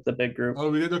staying with the big group. Oh,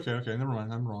 we did? Okay, okay, never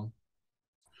mind. I'm wrong.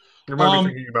 you might be Um,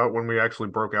 thinking about when we actually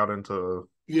broke out into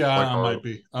yeah, like I our. might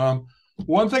be.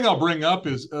 One thing I'll bring up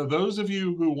is those of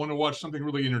you who want to watch something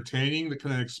really entertaining that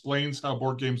kind of explains how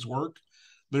board games work,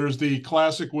 there's the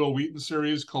classic Will Wheaton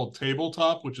series called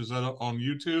Tabletop, which is on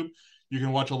YouTube. You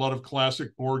can watch a lot of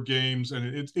classic board games, and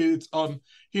it's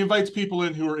he invites people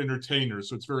in who are entertainers,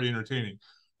 so it's very entertaining.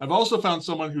 I've also found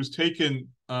someone who's taken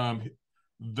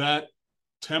that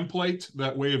template,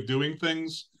 that way of doing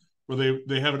things, where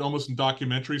they have it almost in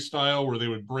documentary style, where they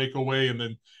would break away and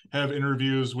then have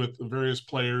interviews with various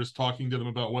players, talking to them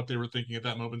about what they were thinking at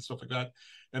that moment, stuff like that.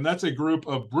 And that's a group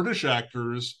of British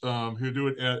actors who do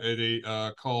it at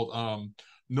a called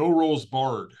No Rolls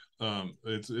Barred.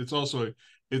 It's also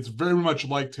it's very much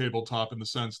like Tabletop in the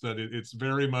sense that it's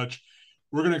very much,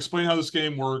 we're going to explain how this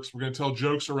game works. We're going to tell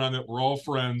jokes around it. We're all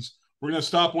friends. We're going to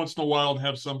stop once in a while and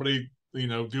have somebody,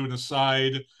 do an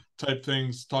aside type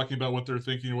things, talking about what they're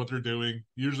thinking or what they're doing.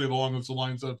 Usually along the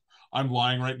lines of, "I'm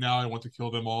lying right now. I want to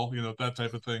kill them all," that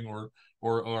type of thing,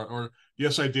 or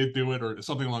 "Yes, I did do it," or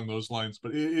something along those lines.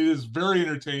 But it is very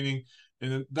entertaining,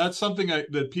 and that's something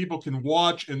that people can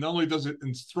watch. And not only does it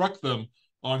instruct them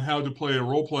on how to play a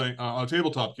role playing a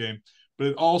tabletop game, but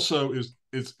it also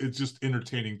it's just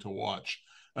entertaining to watch.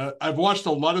 I've watched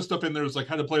a lot of stuff in there. It's like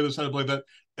how to play this, how to play that,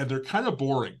 and they're kind of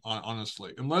boring,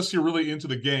 honestly. Unless you're really into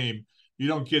the game, you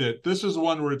don't get it. This is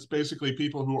one where it's basically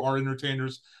people who are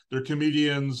entertainers. They're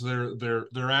comedians,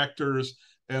 they're actors,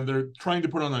 and they're trying to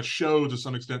put on a show to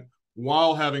some extent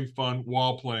while having fun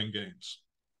while playing games.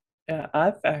 Yeah,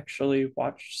 I've actually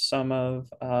watched some of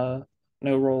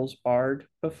No Rolls Barred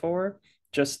before,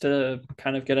 just to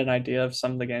kind of get an idea of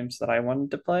some of the games that I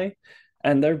wanted to play,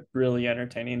 and they're really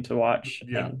entertaining to watch,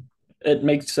 Yeah. and it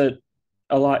makes it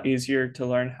a lot easier to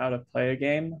learn how to play a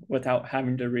game without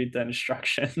having to read the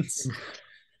instructions.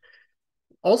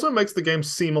 Also makes the game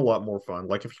seem a lot more fun.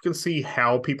 Like if you can see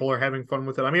how people are having fun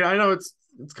with it. I mean, I know it's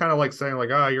kind of like saying like,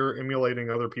 you're emulating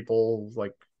other people,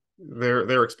 like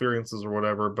their experiences or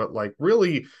whatever, but like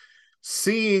really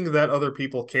seeing that other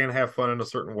people can have fun in a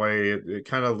certain way, it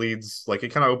kind of leads, like it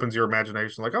kind of opens your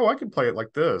imagination, like, oh, I can play it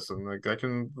like this, and I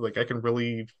can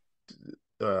really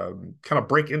kind of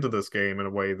break into this game in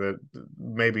a way that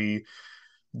maybe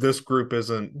this group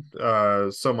isn't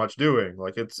so much doing.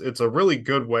 Like it's a really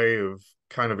good way of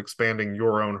kind of expanding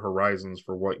your own horizons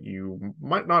for what you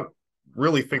might not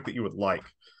really think that you would like.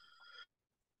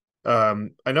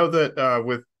 I know that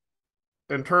with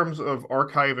in terms of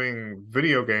archiving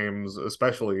video games,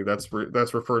 especially, that's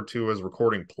referred to as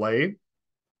recording play.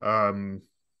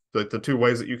 The two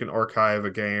ways that you can archive a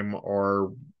game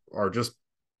are just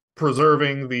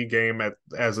preserving the game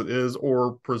as it is,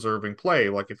 or preserving play.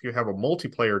 Like if you have a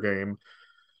multiplayer game,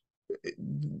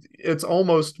 it's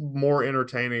almost more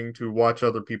entertaining to watch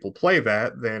other people play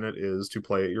that than it is to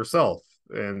play it yourself.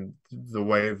 And the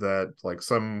way that, like,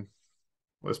 some,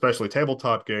 especially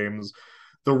tabletop games,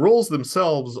 the rules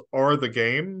themselves are the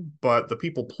game, but the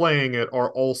people playing it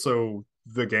are also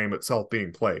the game itself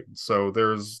being played. So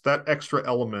there's that extra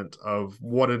element of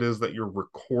what it is that you're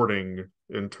recording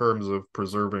in terms of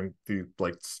preserving the,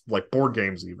 like board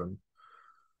games even.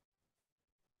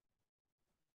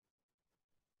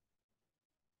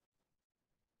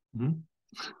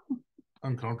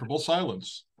 Uncomfortable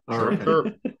silence. Sure, Okay. sure.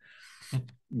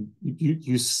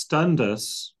 You stunned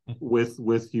us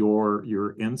with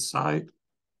your insight,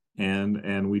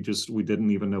 and we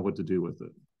didn't even know what to do with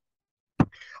it.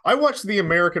 I watched the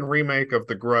American remake of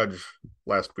The Grudge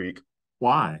last week.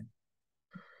 Why?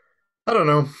 I don't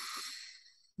know.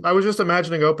 I was just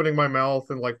imagining opening my mouth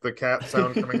and like the cat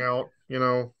sound coming out, you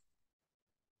know.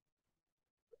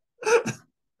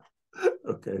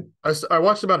 Okay. I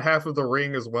watched about half of The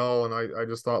Ring as well, and I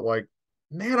just thought, like,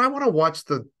 man, I want to watch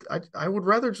I would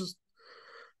rather just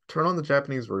turn on the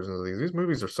Japanese versions of these. These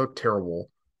movies are so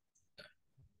terrible.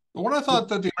 The one I thought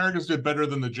that the Americans did better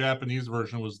than the Japanese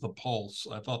version was The Pulse.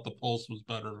 I thought The Pulse was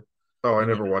better Oh, I than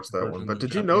the never watched American that one. version But than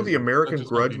did you know Japanese the version. That American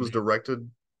just might Grudge be was me.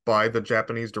 directed by the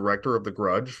Japanese director of The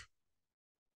Grudge?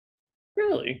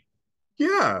 Really?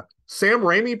 Yeah. Sam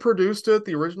Raimi produced it.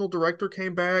 The original director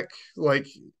came back. Like,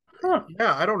 Huh.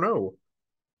 yeah, I don't know.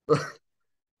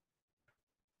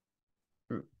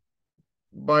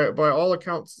 By all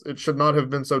accounts, it should not have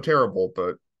been so terrible,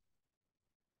 but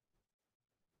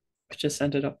It just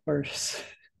ended up worse.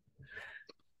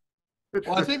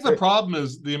 Well, I think the problem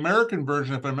is the American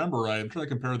version, if I remember right, I'm trying to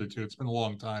compare the two. It's been a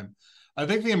long time. I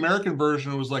think the American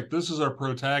version was like, this is our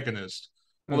protagonist.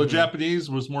 Well, the Japanese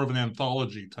was more of an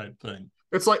anthology type thing.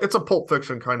 It's like it's a Pulp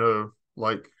Fiction kind of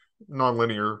like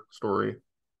non-linear story.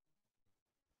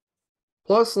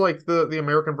 Plus, like the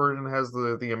American version has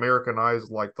the Americanized,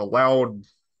 like the loud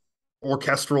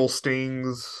orchestral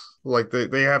stings. Like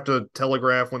they have to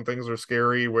telegraph when things are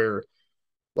scary, where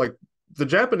like the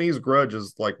Japanese Grudge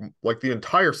is like the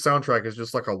entire soundtrack is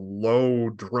just like a low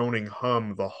droning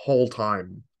hum the whole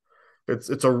time.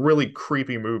 It's a really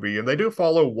creepy movie, and they do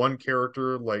follow one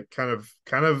character like kind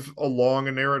of along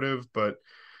a narrative, but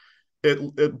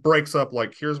it breaks up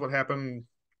like here's what happened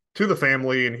to the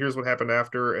family and here's what happened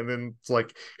after, and then it's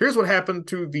like here's what happened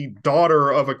to the daughter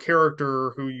of a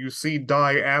character who you see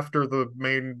die after the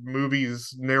main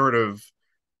movie's narrative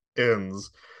ends.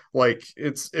 Like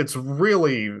it's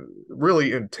really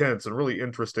intense and really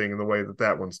interesting in the way that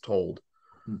that one's told.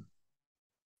 Hmm.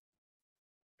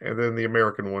 And then the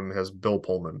American one has Bill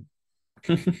Pullman.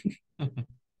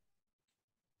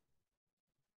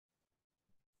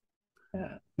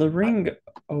 Yeah. The Ring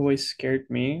always scared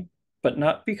me, but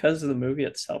not because the movie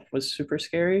itself was super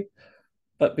scary,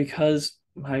 but because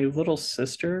my little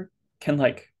sister can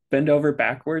like bend over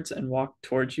backwards and walk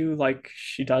towards you like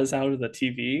she does out of the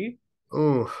TV.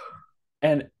 Oh,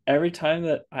 And every time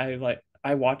that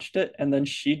I watched it and then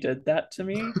she did that to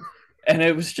me, and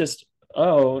it was just,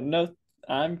 oh no,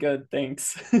 I'm good,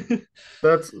 thanks.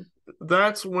 that's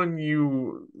that's when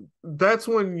you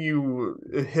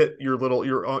hit your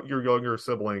younger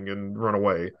sibling and run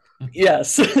away.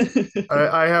 Yes.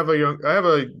 I have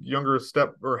a younger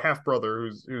step or half brother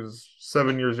who's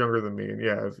 7 years younger than me, and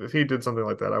yeah, if he did something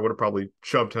like that, I would have probably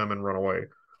shoved him and run away.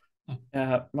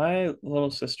 Yeah, my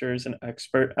little sister is an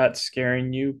expert at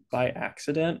scaring you by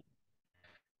accident.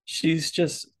 She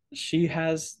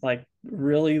has like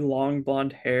really long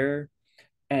blonde hair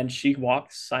and she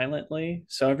walks silently.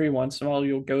 So every once in a while,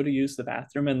 you'll go to use the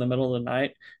bathroom in the middle of the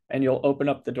night and you'll open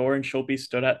up the door and she'll be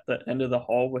stood at the end of the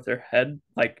hall with her head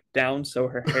like down so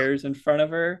her hair's in front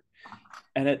of her.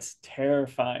 And it's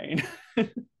terrifying.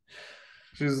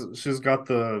 She's got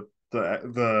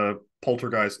the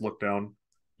poltergeist look down.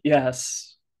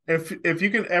 Yes. If you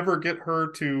can ever get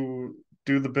her to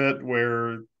do the bit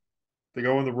where they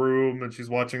go in the room and she's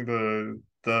watching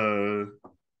the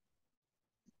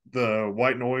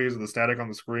white noise, the static on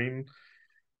the screen,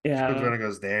 she comes Yeah. around and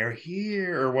goes, "They're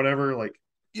here" or whatever. Like,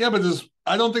 Yeah, but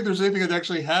I don't think there's anything that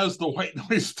actually has the white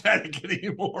noise static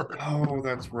anymore. oh,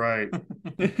 that's right.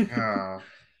 Yeah,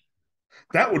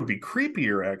 that would be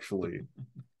creepier actually.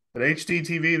 An HD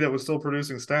TV that was still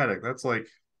producing static. That's like,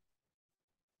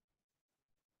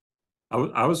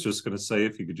 I was just going to say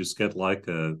if you could just get like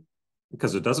a,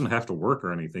 because it doesn't have to work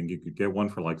or anything, you could get one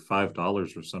for like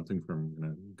 $5 or something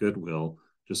from Goodwill.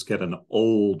 Just get an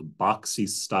old boxy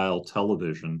style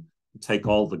television, take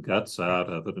all the guts out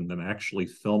of it, and then actually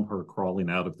film her crawling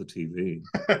out of the TV.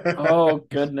 Oh,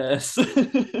 goodness.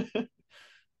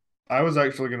 I was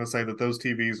actually going to say that those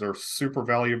TVs are super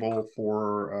valuable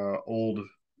for old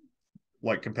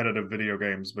like competitive video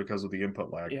games because of the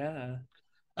input lag. Yeah.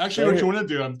 Actually, what you They're, want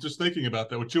to do, I'm just thinking about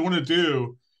that. What you want to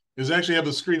do is actually have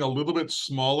the screen a little bit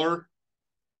smaller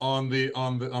on the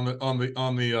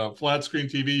flat screen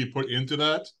TV you put into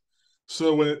that.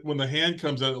 So when the hand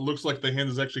comes out, it looks like the hand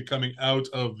is actually coming out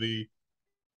of the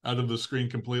screen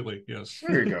completely. Yes.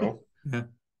 There you go. Yeah.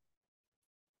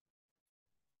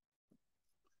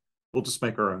 We'll just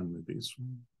make our own movies.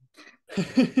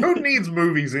 Who needs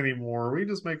movies anymore? We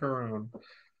just make our own.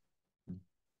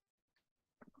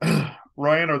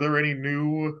 Ryan, are there any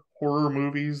new horror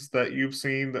movies that you've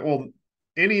seen that, well,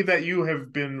 any that you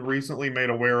have been recently made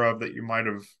aware of that you might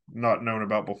have not known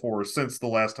about before since the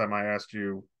last time I asked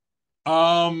you?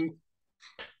 Um,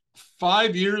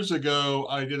 5 years ago,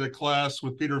 I did a class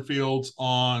with Peter Fields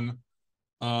on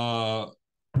uh,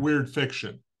 weird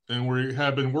fiction, and we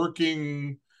have been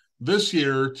working this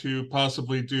year to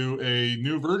possibly do a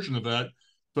new version of that,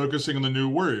 focusing on the new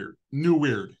weird,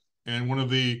 and one of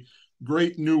the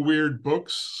great new weird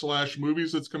books slash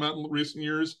movies that's come out in recent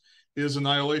years is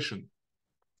Annihilation.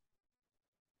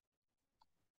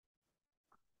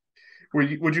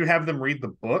 Would you have them read the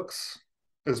books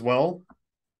as well?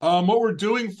 What we're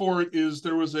doing for it is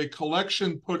there was a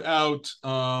collection put out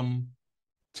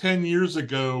 10 years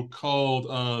ago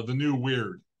called The New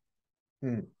Weird,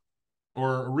 Hmm.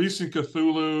 or Recent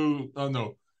Cthulhu.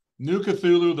 No, New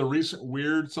Cthulhu, The Recent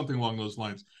Weird, something along those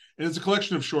lines. And it's a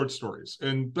collection of short stories.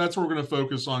 And that's what we're going to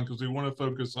focus on because we want to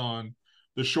focus on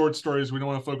the short stories. We don't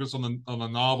want to focus on the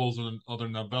novels and other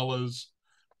novellas.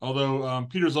 Although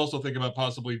Peter's also thinking about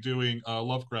possibly doing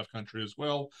Lovecraft Country as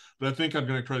well. But I think I'm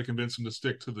going to try to convince him to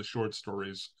stick to the short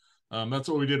stories. That's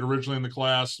what we did originally in the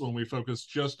class when we focused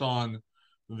just on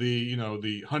the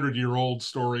 100-year-old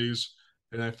stories.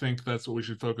 And I think that's what we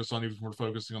should focus on, even if we're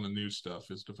focusing on the new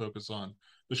stuff, is to focus on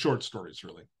the short stories,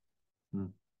 really. Hmm.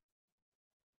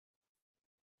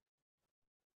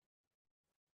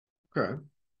 Okay.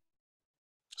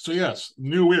 So yes,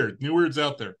 new weird's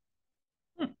out there.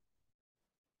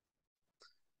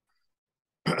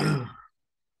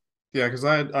 Yeah, because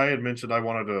I had mentioned I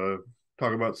wanted to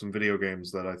talk about some video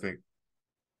games that I think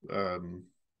um,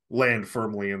 land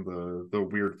firmly in the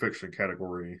weird fiction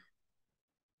category.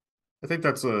 I think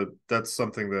that's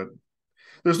something that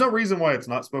there's no reason why it's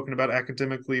not spoken about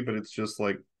academically, but it's just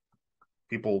like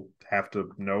people have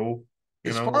to know,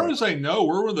 As far like as I know,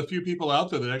 we're one of the few people out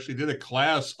there that actually did a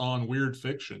class on weird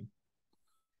fiction.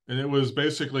 And it was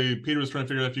basically Peter was trying to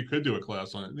figure out if you could do a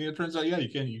class on it. And it turns out, yeah, you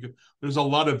can. You can. There's a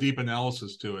lot of deep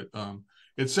analysis to it.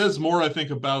 It says more, I think,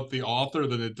 about the author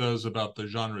than it does about the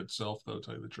genre itself, though, to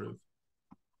tell you the truth.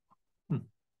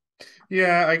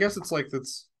 yeah, I guess it's like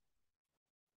that's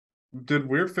did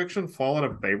weird fiction fall out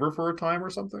of favor for a time or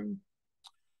something?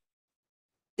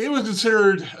 It was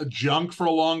considered a junk for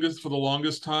the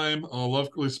longest time.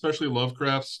 Especially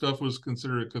Lovecraft stuff was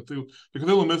considered Cthulhu. The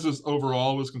Cthulhu mythos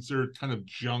overall was considered kind of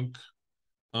junk,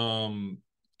 um,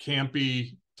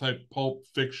 campy type pulp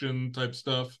fiction type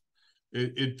stuff.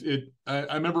 I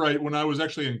remember when I was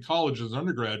actually in college as an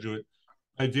undergraduate,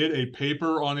 I did a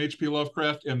paper on H.P.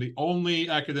 Lovecraft, and the only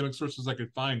academic sources I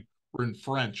could find were in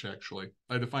French. Actually,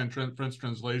 I had to find French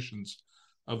translations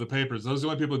of the papers. Those are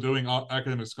the only people doing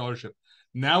academic scholarship.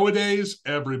 Nowadays,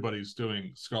 everybody's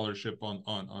doing scholarship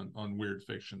on weird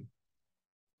fiction.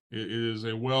 It is a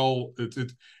and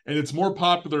it's more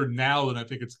popular now than I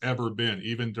think it's ever been,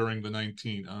 even during the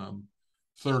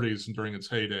 1930s and during its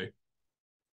heyday.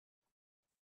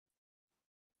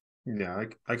 Yeah,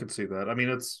 I could see that. I mean,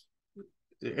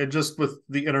 it just with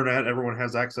the internet, everyone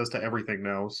has access to everything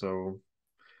now, so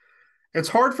it's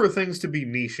hard for things to be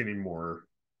niche anymore.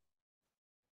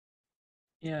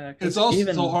 Yeah, It's because also so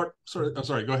even hard. Sorry, I'm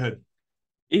sorry. Go ahead.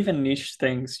 even niche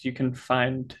things, you can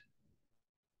find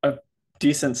a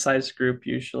decent sized group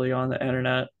usually on the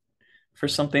internet for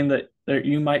something that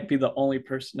you might be the only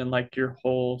person in like your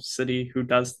whole city who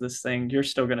does this thing. You're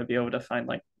still going to be able to find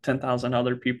like 10,000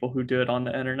 other people who do it on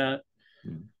the internet.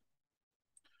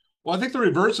 Well, I think the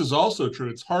reverse is also true.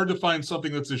 It's hard to find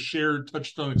something that's a shared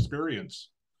touchstone experience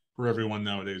for everyone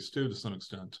nowadays, too, to some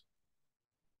extent.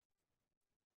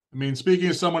 I mean, speaking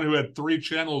of someone who had 3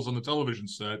 channels on the television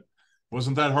set,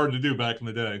 wasn't that hard to do back in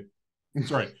the day?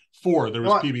 Sorry, 4. There was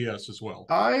Well, PBS as well.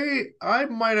 I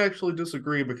might actually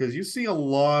disagree because you see a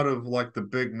lot of like the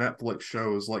big Netflix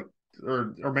shows, like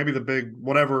or maybe the big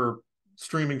whatever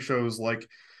streaming shows, like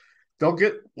they'll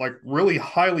get like really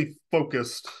highly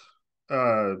focused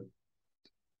uh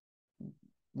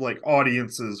like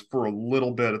audiences for a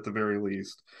little bit at the very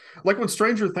least. Like when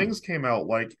Stranger Things came out,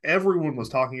 like everyone was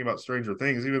talking about Stranger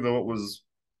Things, even though it was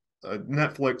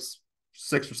Netflix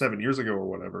 6 or 7 years ago or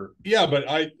whatever. Yeah, but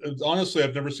I honestly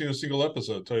I've never seen a single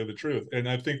episode, to tell you the truth, and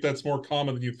I think that's more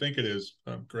common than you think it is,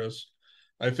 Chris.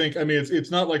 I mean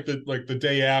it's not like the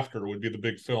day after would be the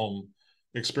big film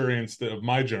experience of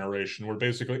my generation, where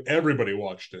basically everybody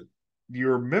watched it. You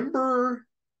remember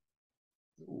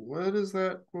what is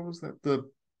that? What was that? The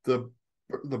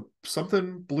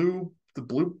something blue, the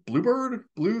bluebird,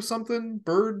 blue something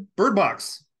bird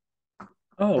box,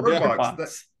 Oh, bird Yeah. Bird box.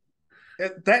 Box.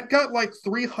 That got like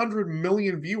 300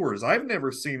 million viewers. I've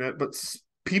never seen it, but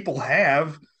people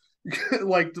have.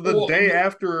 Like the Well, day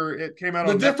after it came out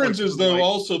the on difference Netflix, it is was though like,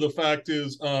 also the fact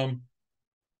is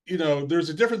there's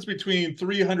a difference between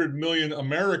 300 million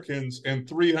Americans and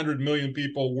 300 million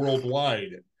people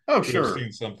worldwide oh that have sure,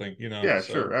 seen something, yeah,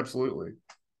 so sure, absolutely.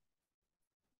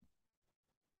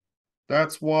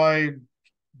 That's why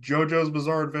JoJo's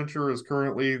Bizarre Adventure is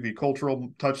currently the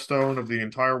cultural touchstone of the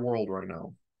entire world right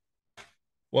now.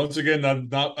 once again, I'm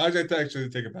not I actually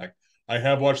take it back. I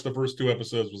have watched the first 2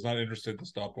 episodes, was not interested and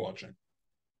stopped watching.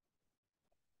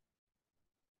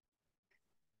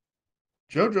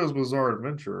 JoJo's Bizarre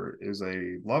Adventure is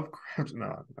a Lovecraft.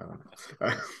 No,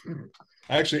 no.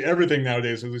 Actually, everything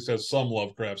nowadays at least has some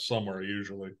Lovecraft somewhere,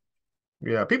 usually.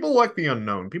 Yeah, people like the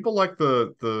unknown. People like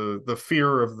the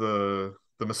fear of the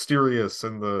mysterious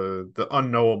and the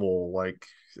unknowable. Like,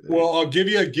 Well, I'll give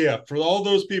you a gift for all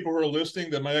those people who are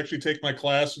listening that might actually take my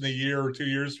class in a year or 2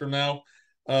 years from now.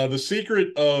 The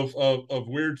secret of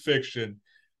weird fiction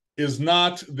is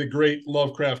not the great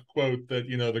Lovecraft quote that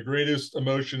the greatest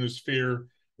emotion is fear,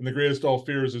 and the greatest all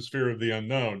fears is fear of the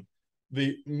unknown.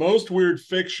 The most weird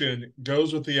fiction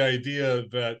goes with the idea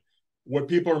that what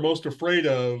people are most afraid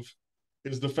of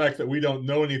is the fact that we don't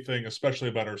know anything, especially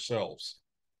about ourselves.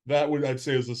 That would, I'd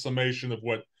say, is the summation of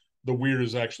what the weird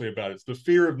is actually about. It's the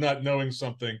fear of not knowing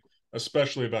something,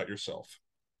 especially about yourself.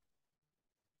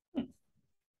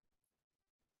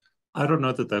 I don't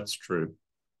know that that's true.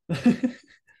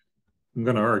 I'm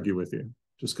going to argue with you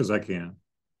just because I can.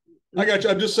 I got you.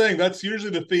 I'm just saying that's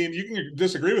usually the theme. You can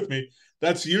disagree with me.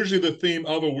 That's usually the theme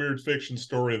of a weird fiction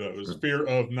story, though, is fear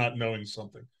of not knowing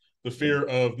something, the fear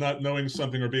of not knowing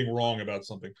something or being wrong about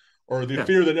something, or the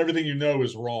fear that everything you know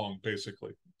is wrong,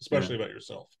 basically, especially about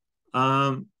yourself.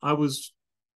 I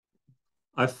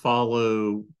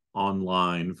follow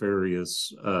online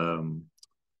various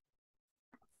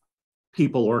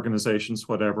people, organizations,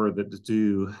 whatever, that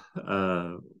do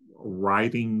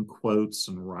writing quotes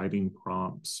and writing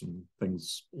prompts and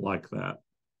things like that.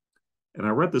 And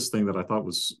I read this thing that I thought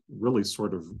was really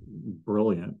sort of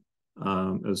brilliant.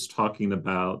 It was talking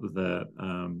about that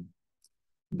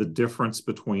the difference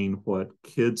between what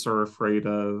kids are afraid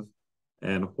of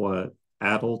and what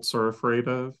adults are afraid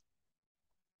of.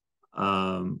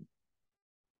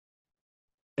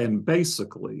 And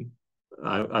basically,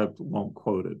 I won't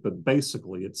quote it, but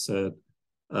basically it said,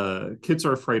 kids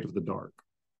are afraid of the dark.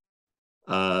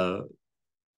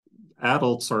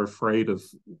 Adults are afraid of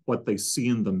what they see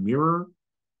in the mirror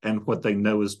and what they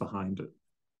know is behind it.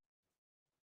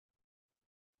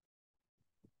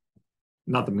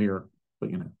 Not the mirror,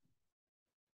 but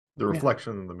the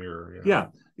reflection in the mirror. Yeah,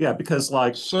 because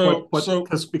like because what so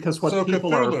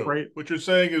people Cthulhu, are afraid. What you're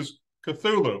saying is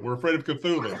Cthulhu. We're afraid of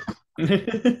Cthulhu.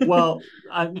 Well,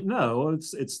 no,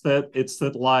 it's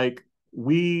that like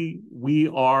we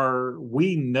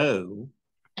know,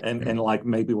 and like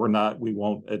maybe we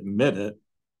won't admit it,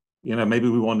 maybe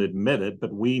we won't admit it,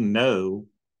 but we know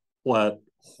what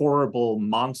horrible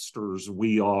monsters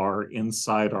we are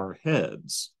inside our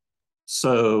heads.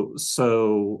 So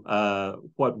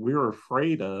what we're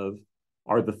afraid of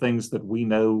are the things that we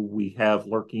know we have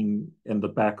lurking in the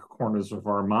back corners of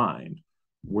our mind.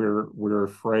 We're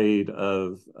afraid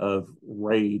of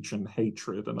rage and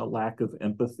hatred and a lack of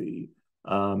empathy,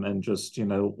 and just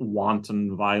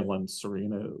wanton violence, or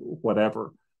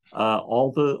whatever.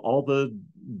 All the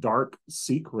dark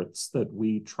secrets that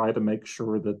we try to make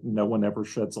sure that no one ever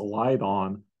sheds a light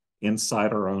on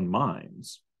inside our own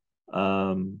minds.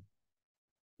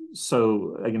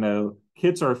 So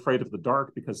kids are afraid of the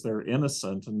dark because they're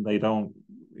innocent and they don't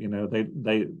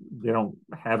they don't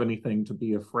have anything to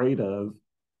be afraid of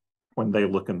when they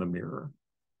look in the mirror.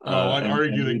 I'd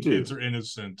argue that kids are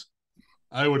innocent.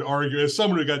 I would argue, as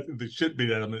someone who got the shit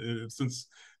beat out of him since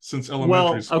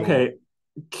elementary school. Okay,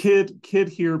 kid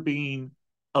here being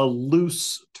a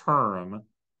loose term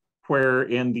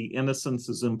wherein the innocence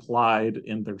is implied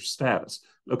in their status.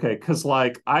 Okay, because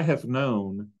like I have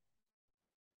known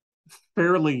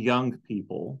fairly young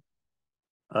people.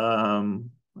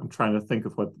 I'm trying to think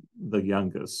of what the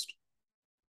youngest,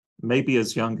 maybe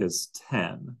as young as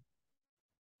 10.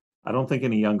 I don't think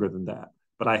any younger than that,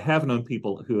 but I have known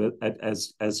people who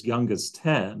as young as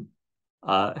 10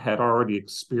 had already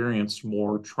experienced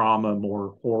more trauma,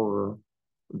 more horror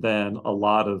than a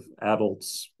lot of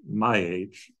adults my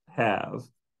age have.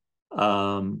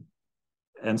 And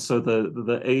so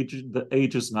the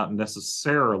age is not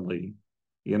necessarily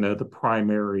the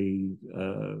primary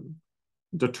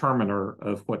determiner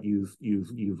of what you've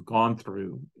gone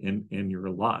through in your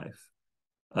life.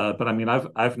 But I mean,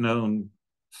 I've known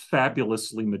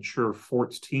fabulously mature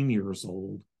 14 years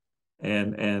old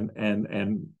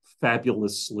and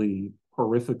fabulously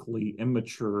horrifically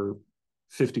immature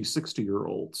 50,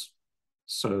 60-year-olds.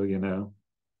 So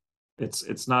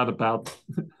it's not about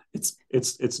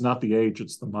it's not the age,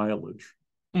 it's the mileage.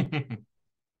 Well,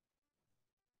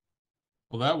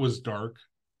 that was dark.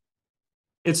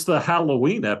 It's the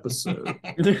Halloween episode.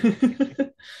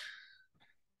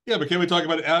 Yeah, but can we talk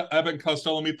about Abbott and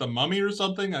Costello Meet the Mummy or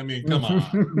something? I mean, come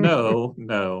on. No.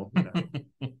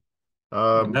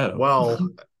 Well,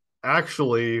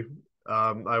 actually,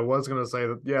 I was going to say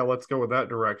that, yeah, let's go with that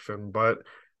direction, but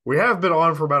we have been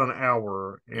on for about an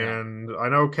hour, and I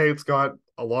know Kate's got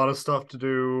a lot of stuff to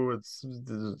do. It's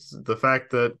the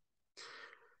fact that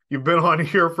you've been on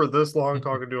here for this long,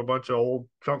 talking to a bunch of old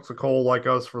chunks of coal like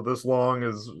us for this long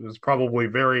is probably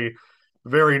very,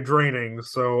 very draining.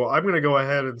 So I'm going to go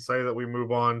ahead and say that we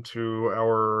move on to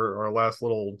our last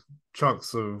little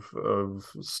chunks of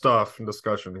stuff and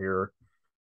discussion here.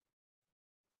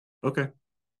 Okay.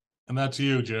 And that's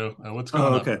you, Joe. What's going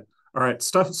on? Okay. All right.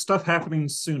 Stuff happening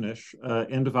soonish.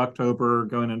 End of October,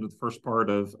 going into the first part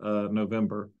of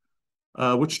November.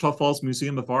 Wichita Falls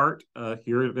Museum of Art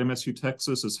here at MSU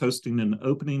Texas is hosting an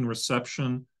opening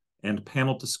reception and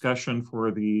panel discussion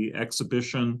for the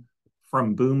exhibition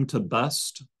From Boom to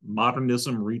Bust,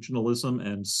 Modernism, Regionalism,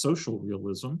 and Social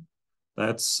Realism.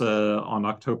 That's on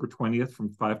October 20th from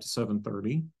 5 to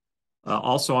 7:30.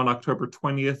 Also on October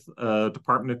 20th,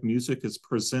 Department of Music is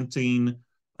presenting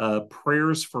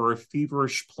Prayers for a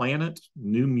Feverish Planet,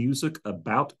 new music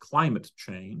about climate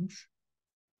change.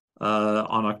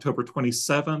 On October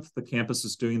 27th, the campus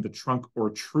is doing the Trunk or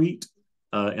Treat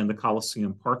in the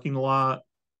Coliseum parking lot.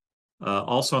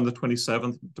 Also on the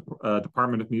 27th,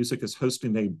 Department of Music is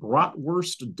hosting a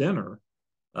bratwurst dinner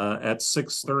at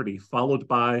 6:30, followed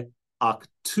by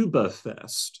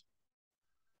Oktoberfest.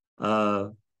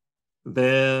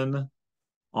 Then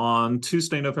on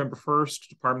Tuesday, November 1st,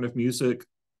 Department of Music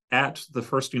at the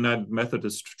First United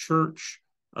Methodist Church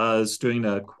is doing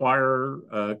a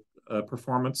choir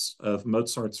performance of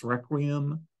Mozart's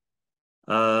Requiem.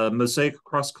 Mosaic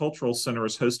Cross-Cultural Center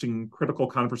is hosting critical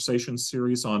conversation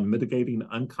series on mitigating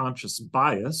unconscious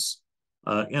bias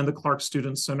in the Clark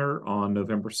Student Center on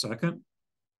November 2nd.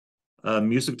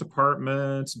 Music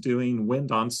department doing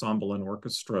wind ensemble and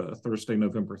orchestra Thursday,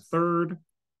 November 3rd.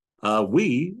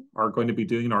 We are going to be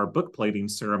doing our book plating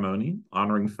ceremony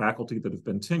honoring faculty that have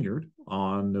been tenured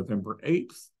on November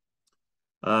 8th.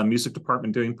 Music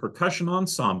department doing percussion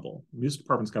ensemble. Music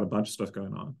department's got a bunch of stuff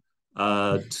going on.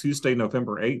 Tuesday,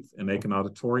 November 8th in Aiken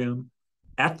Auditorium.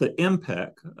 At the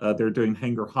MPEC, they're doing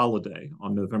Hanger Holiday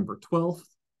on November 12th.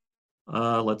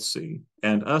 Let's see.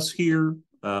 And us here,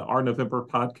 our November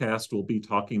podcast will be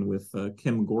talking with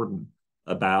Kim Gordon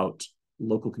about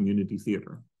local community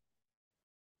theater.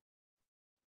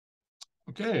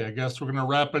 Okay, I guess we're going to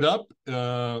wrap it up.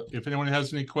 If anyone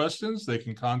has any questions, they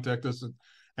can contact us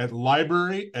at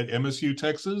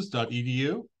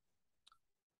library@msutexas.edu.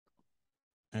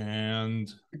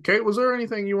 And Kate, was there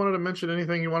anything you wanted to mention?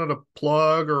 Anything you wanted to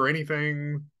plug or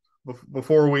anything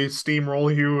before we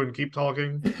steamroll you and keep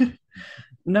talking?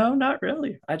 No, not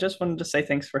really. I just wanted to say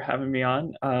thanks for having me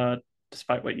on.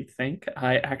 Despite what you think,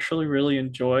 I actually really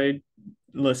enjoyed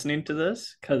listening to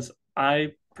this because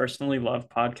I personally love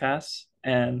podcasts,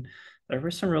 and there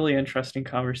were some really interesting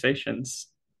conversations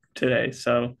today.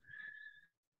 So,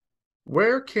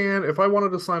 If I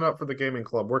wanted to sign up for the gaming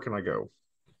club, where can I go?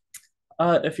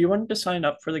 if you wanted to sign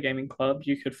up for the gaming club,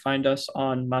 you could find us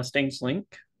on Mustang's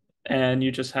link, and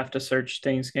you just have to search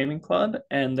Stains Gaming Club,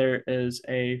 and there is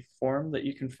a form that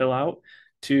you can fill out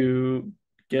to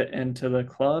get into the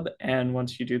club. And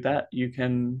once you do that, you get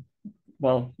an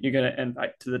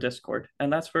invite to the Discord,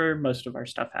 and that's where most of our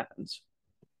stuff happens.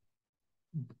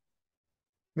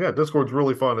 Yeah, Discord's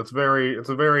really fun. It's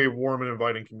a very warm and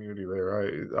inviting community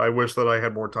there. I wish that I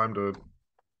had more time to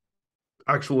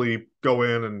actually go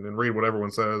in and read what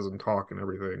everyone says and talk and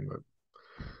everything, but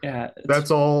Yeah,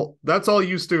 that's all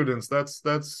you students.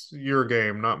 That's your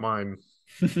game, not mine.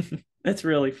 it's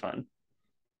really fun.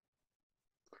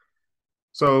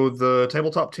 So the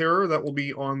Tabletop Terror, that will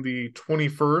be on the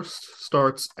 21st,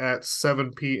 starts at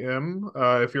 7 p.m.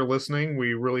 If you're listening,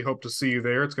 we really hope to see you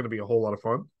there. It's going to be a whole lot of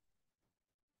fun.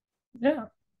 Yeah,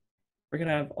 we're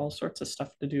gonna have all sorts of stuff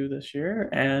to do this year,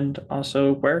 and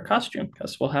also wear a costume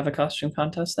because we'll have a costume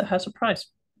contest that has a prize.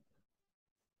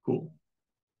 Cool.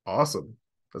 Awesome.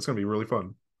 That's going to be really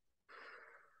fun.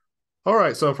 All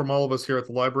right, so from all of us here at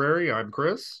the library, I'm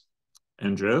Chris.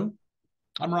 And Joe?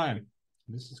 I'm Ryan.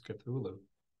 This is Cthulhu.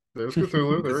 There's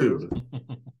Cthulhu. There he is.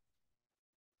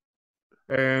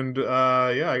 And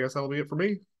yeah, I guess that'll be it for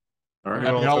me. All right.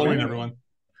 Happy Halloween, everyone.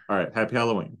 All right. Happy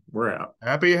Halloween. We're out.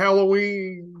 Happy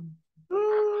Halloween.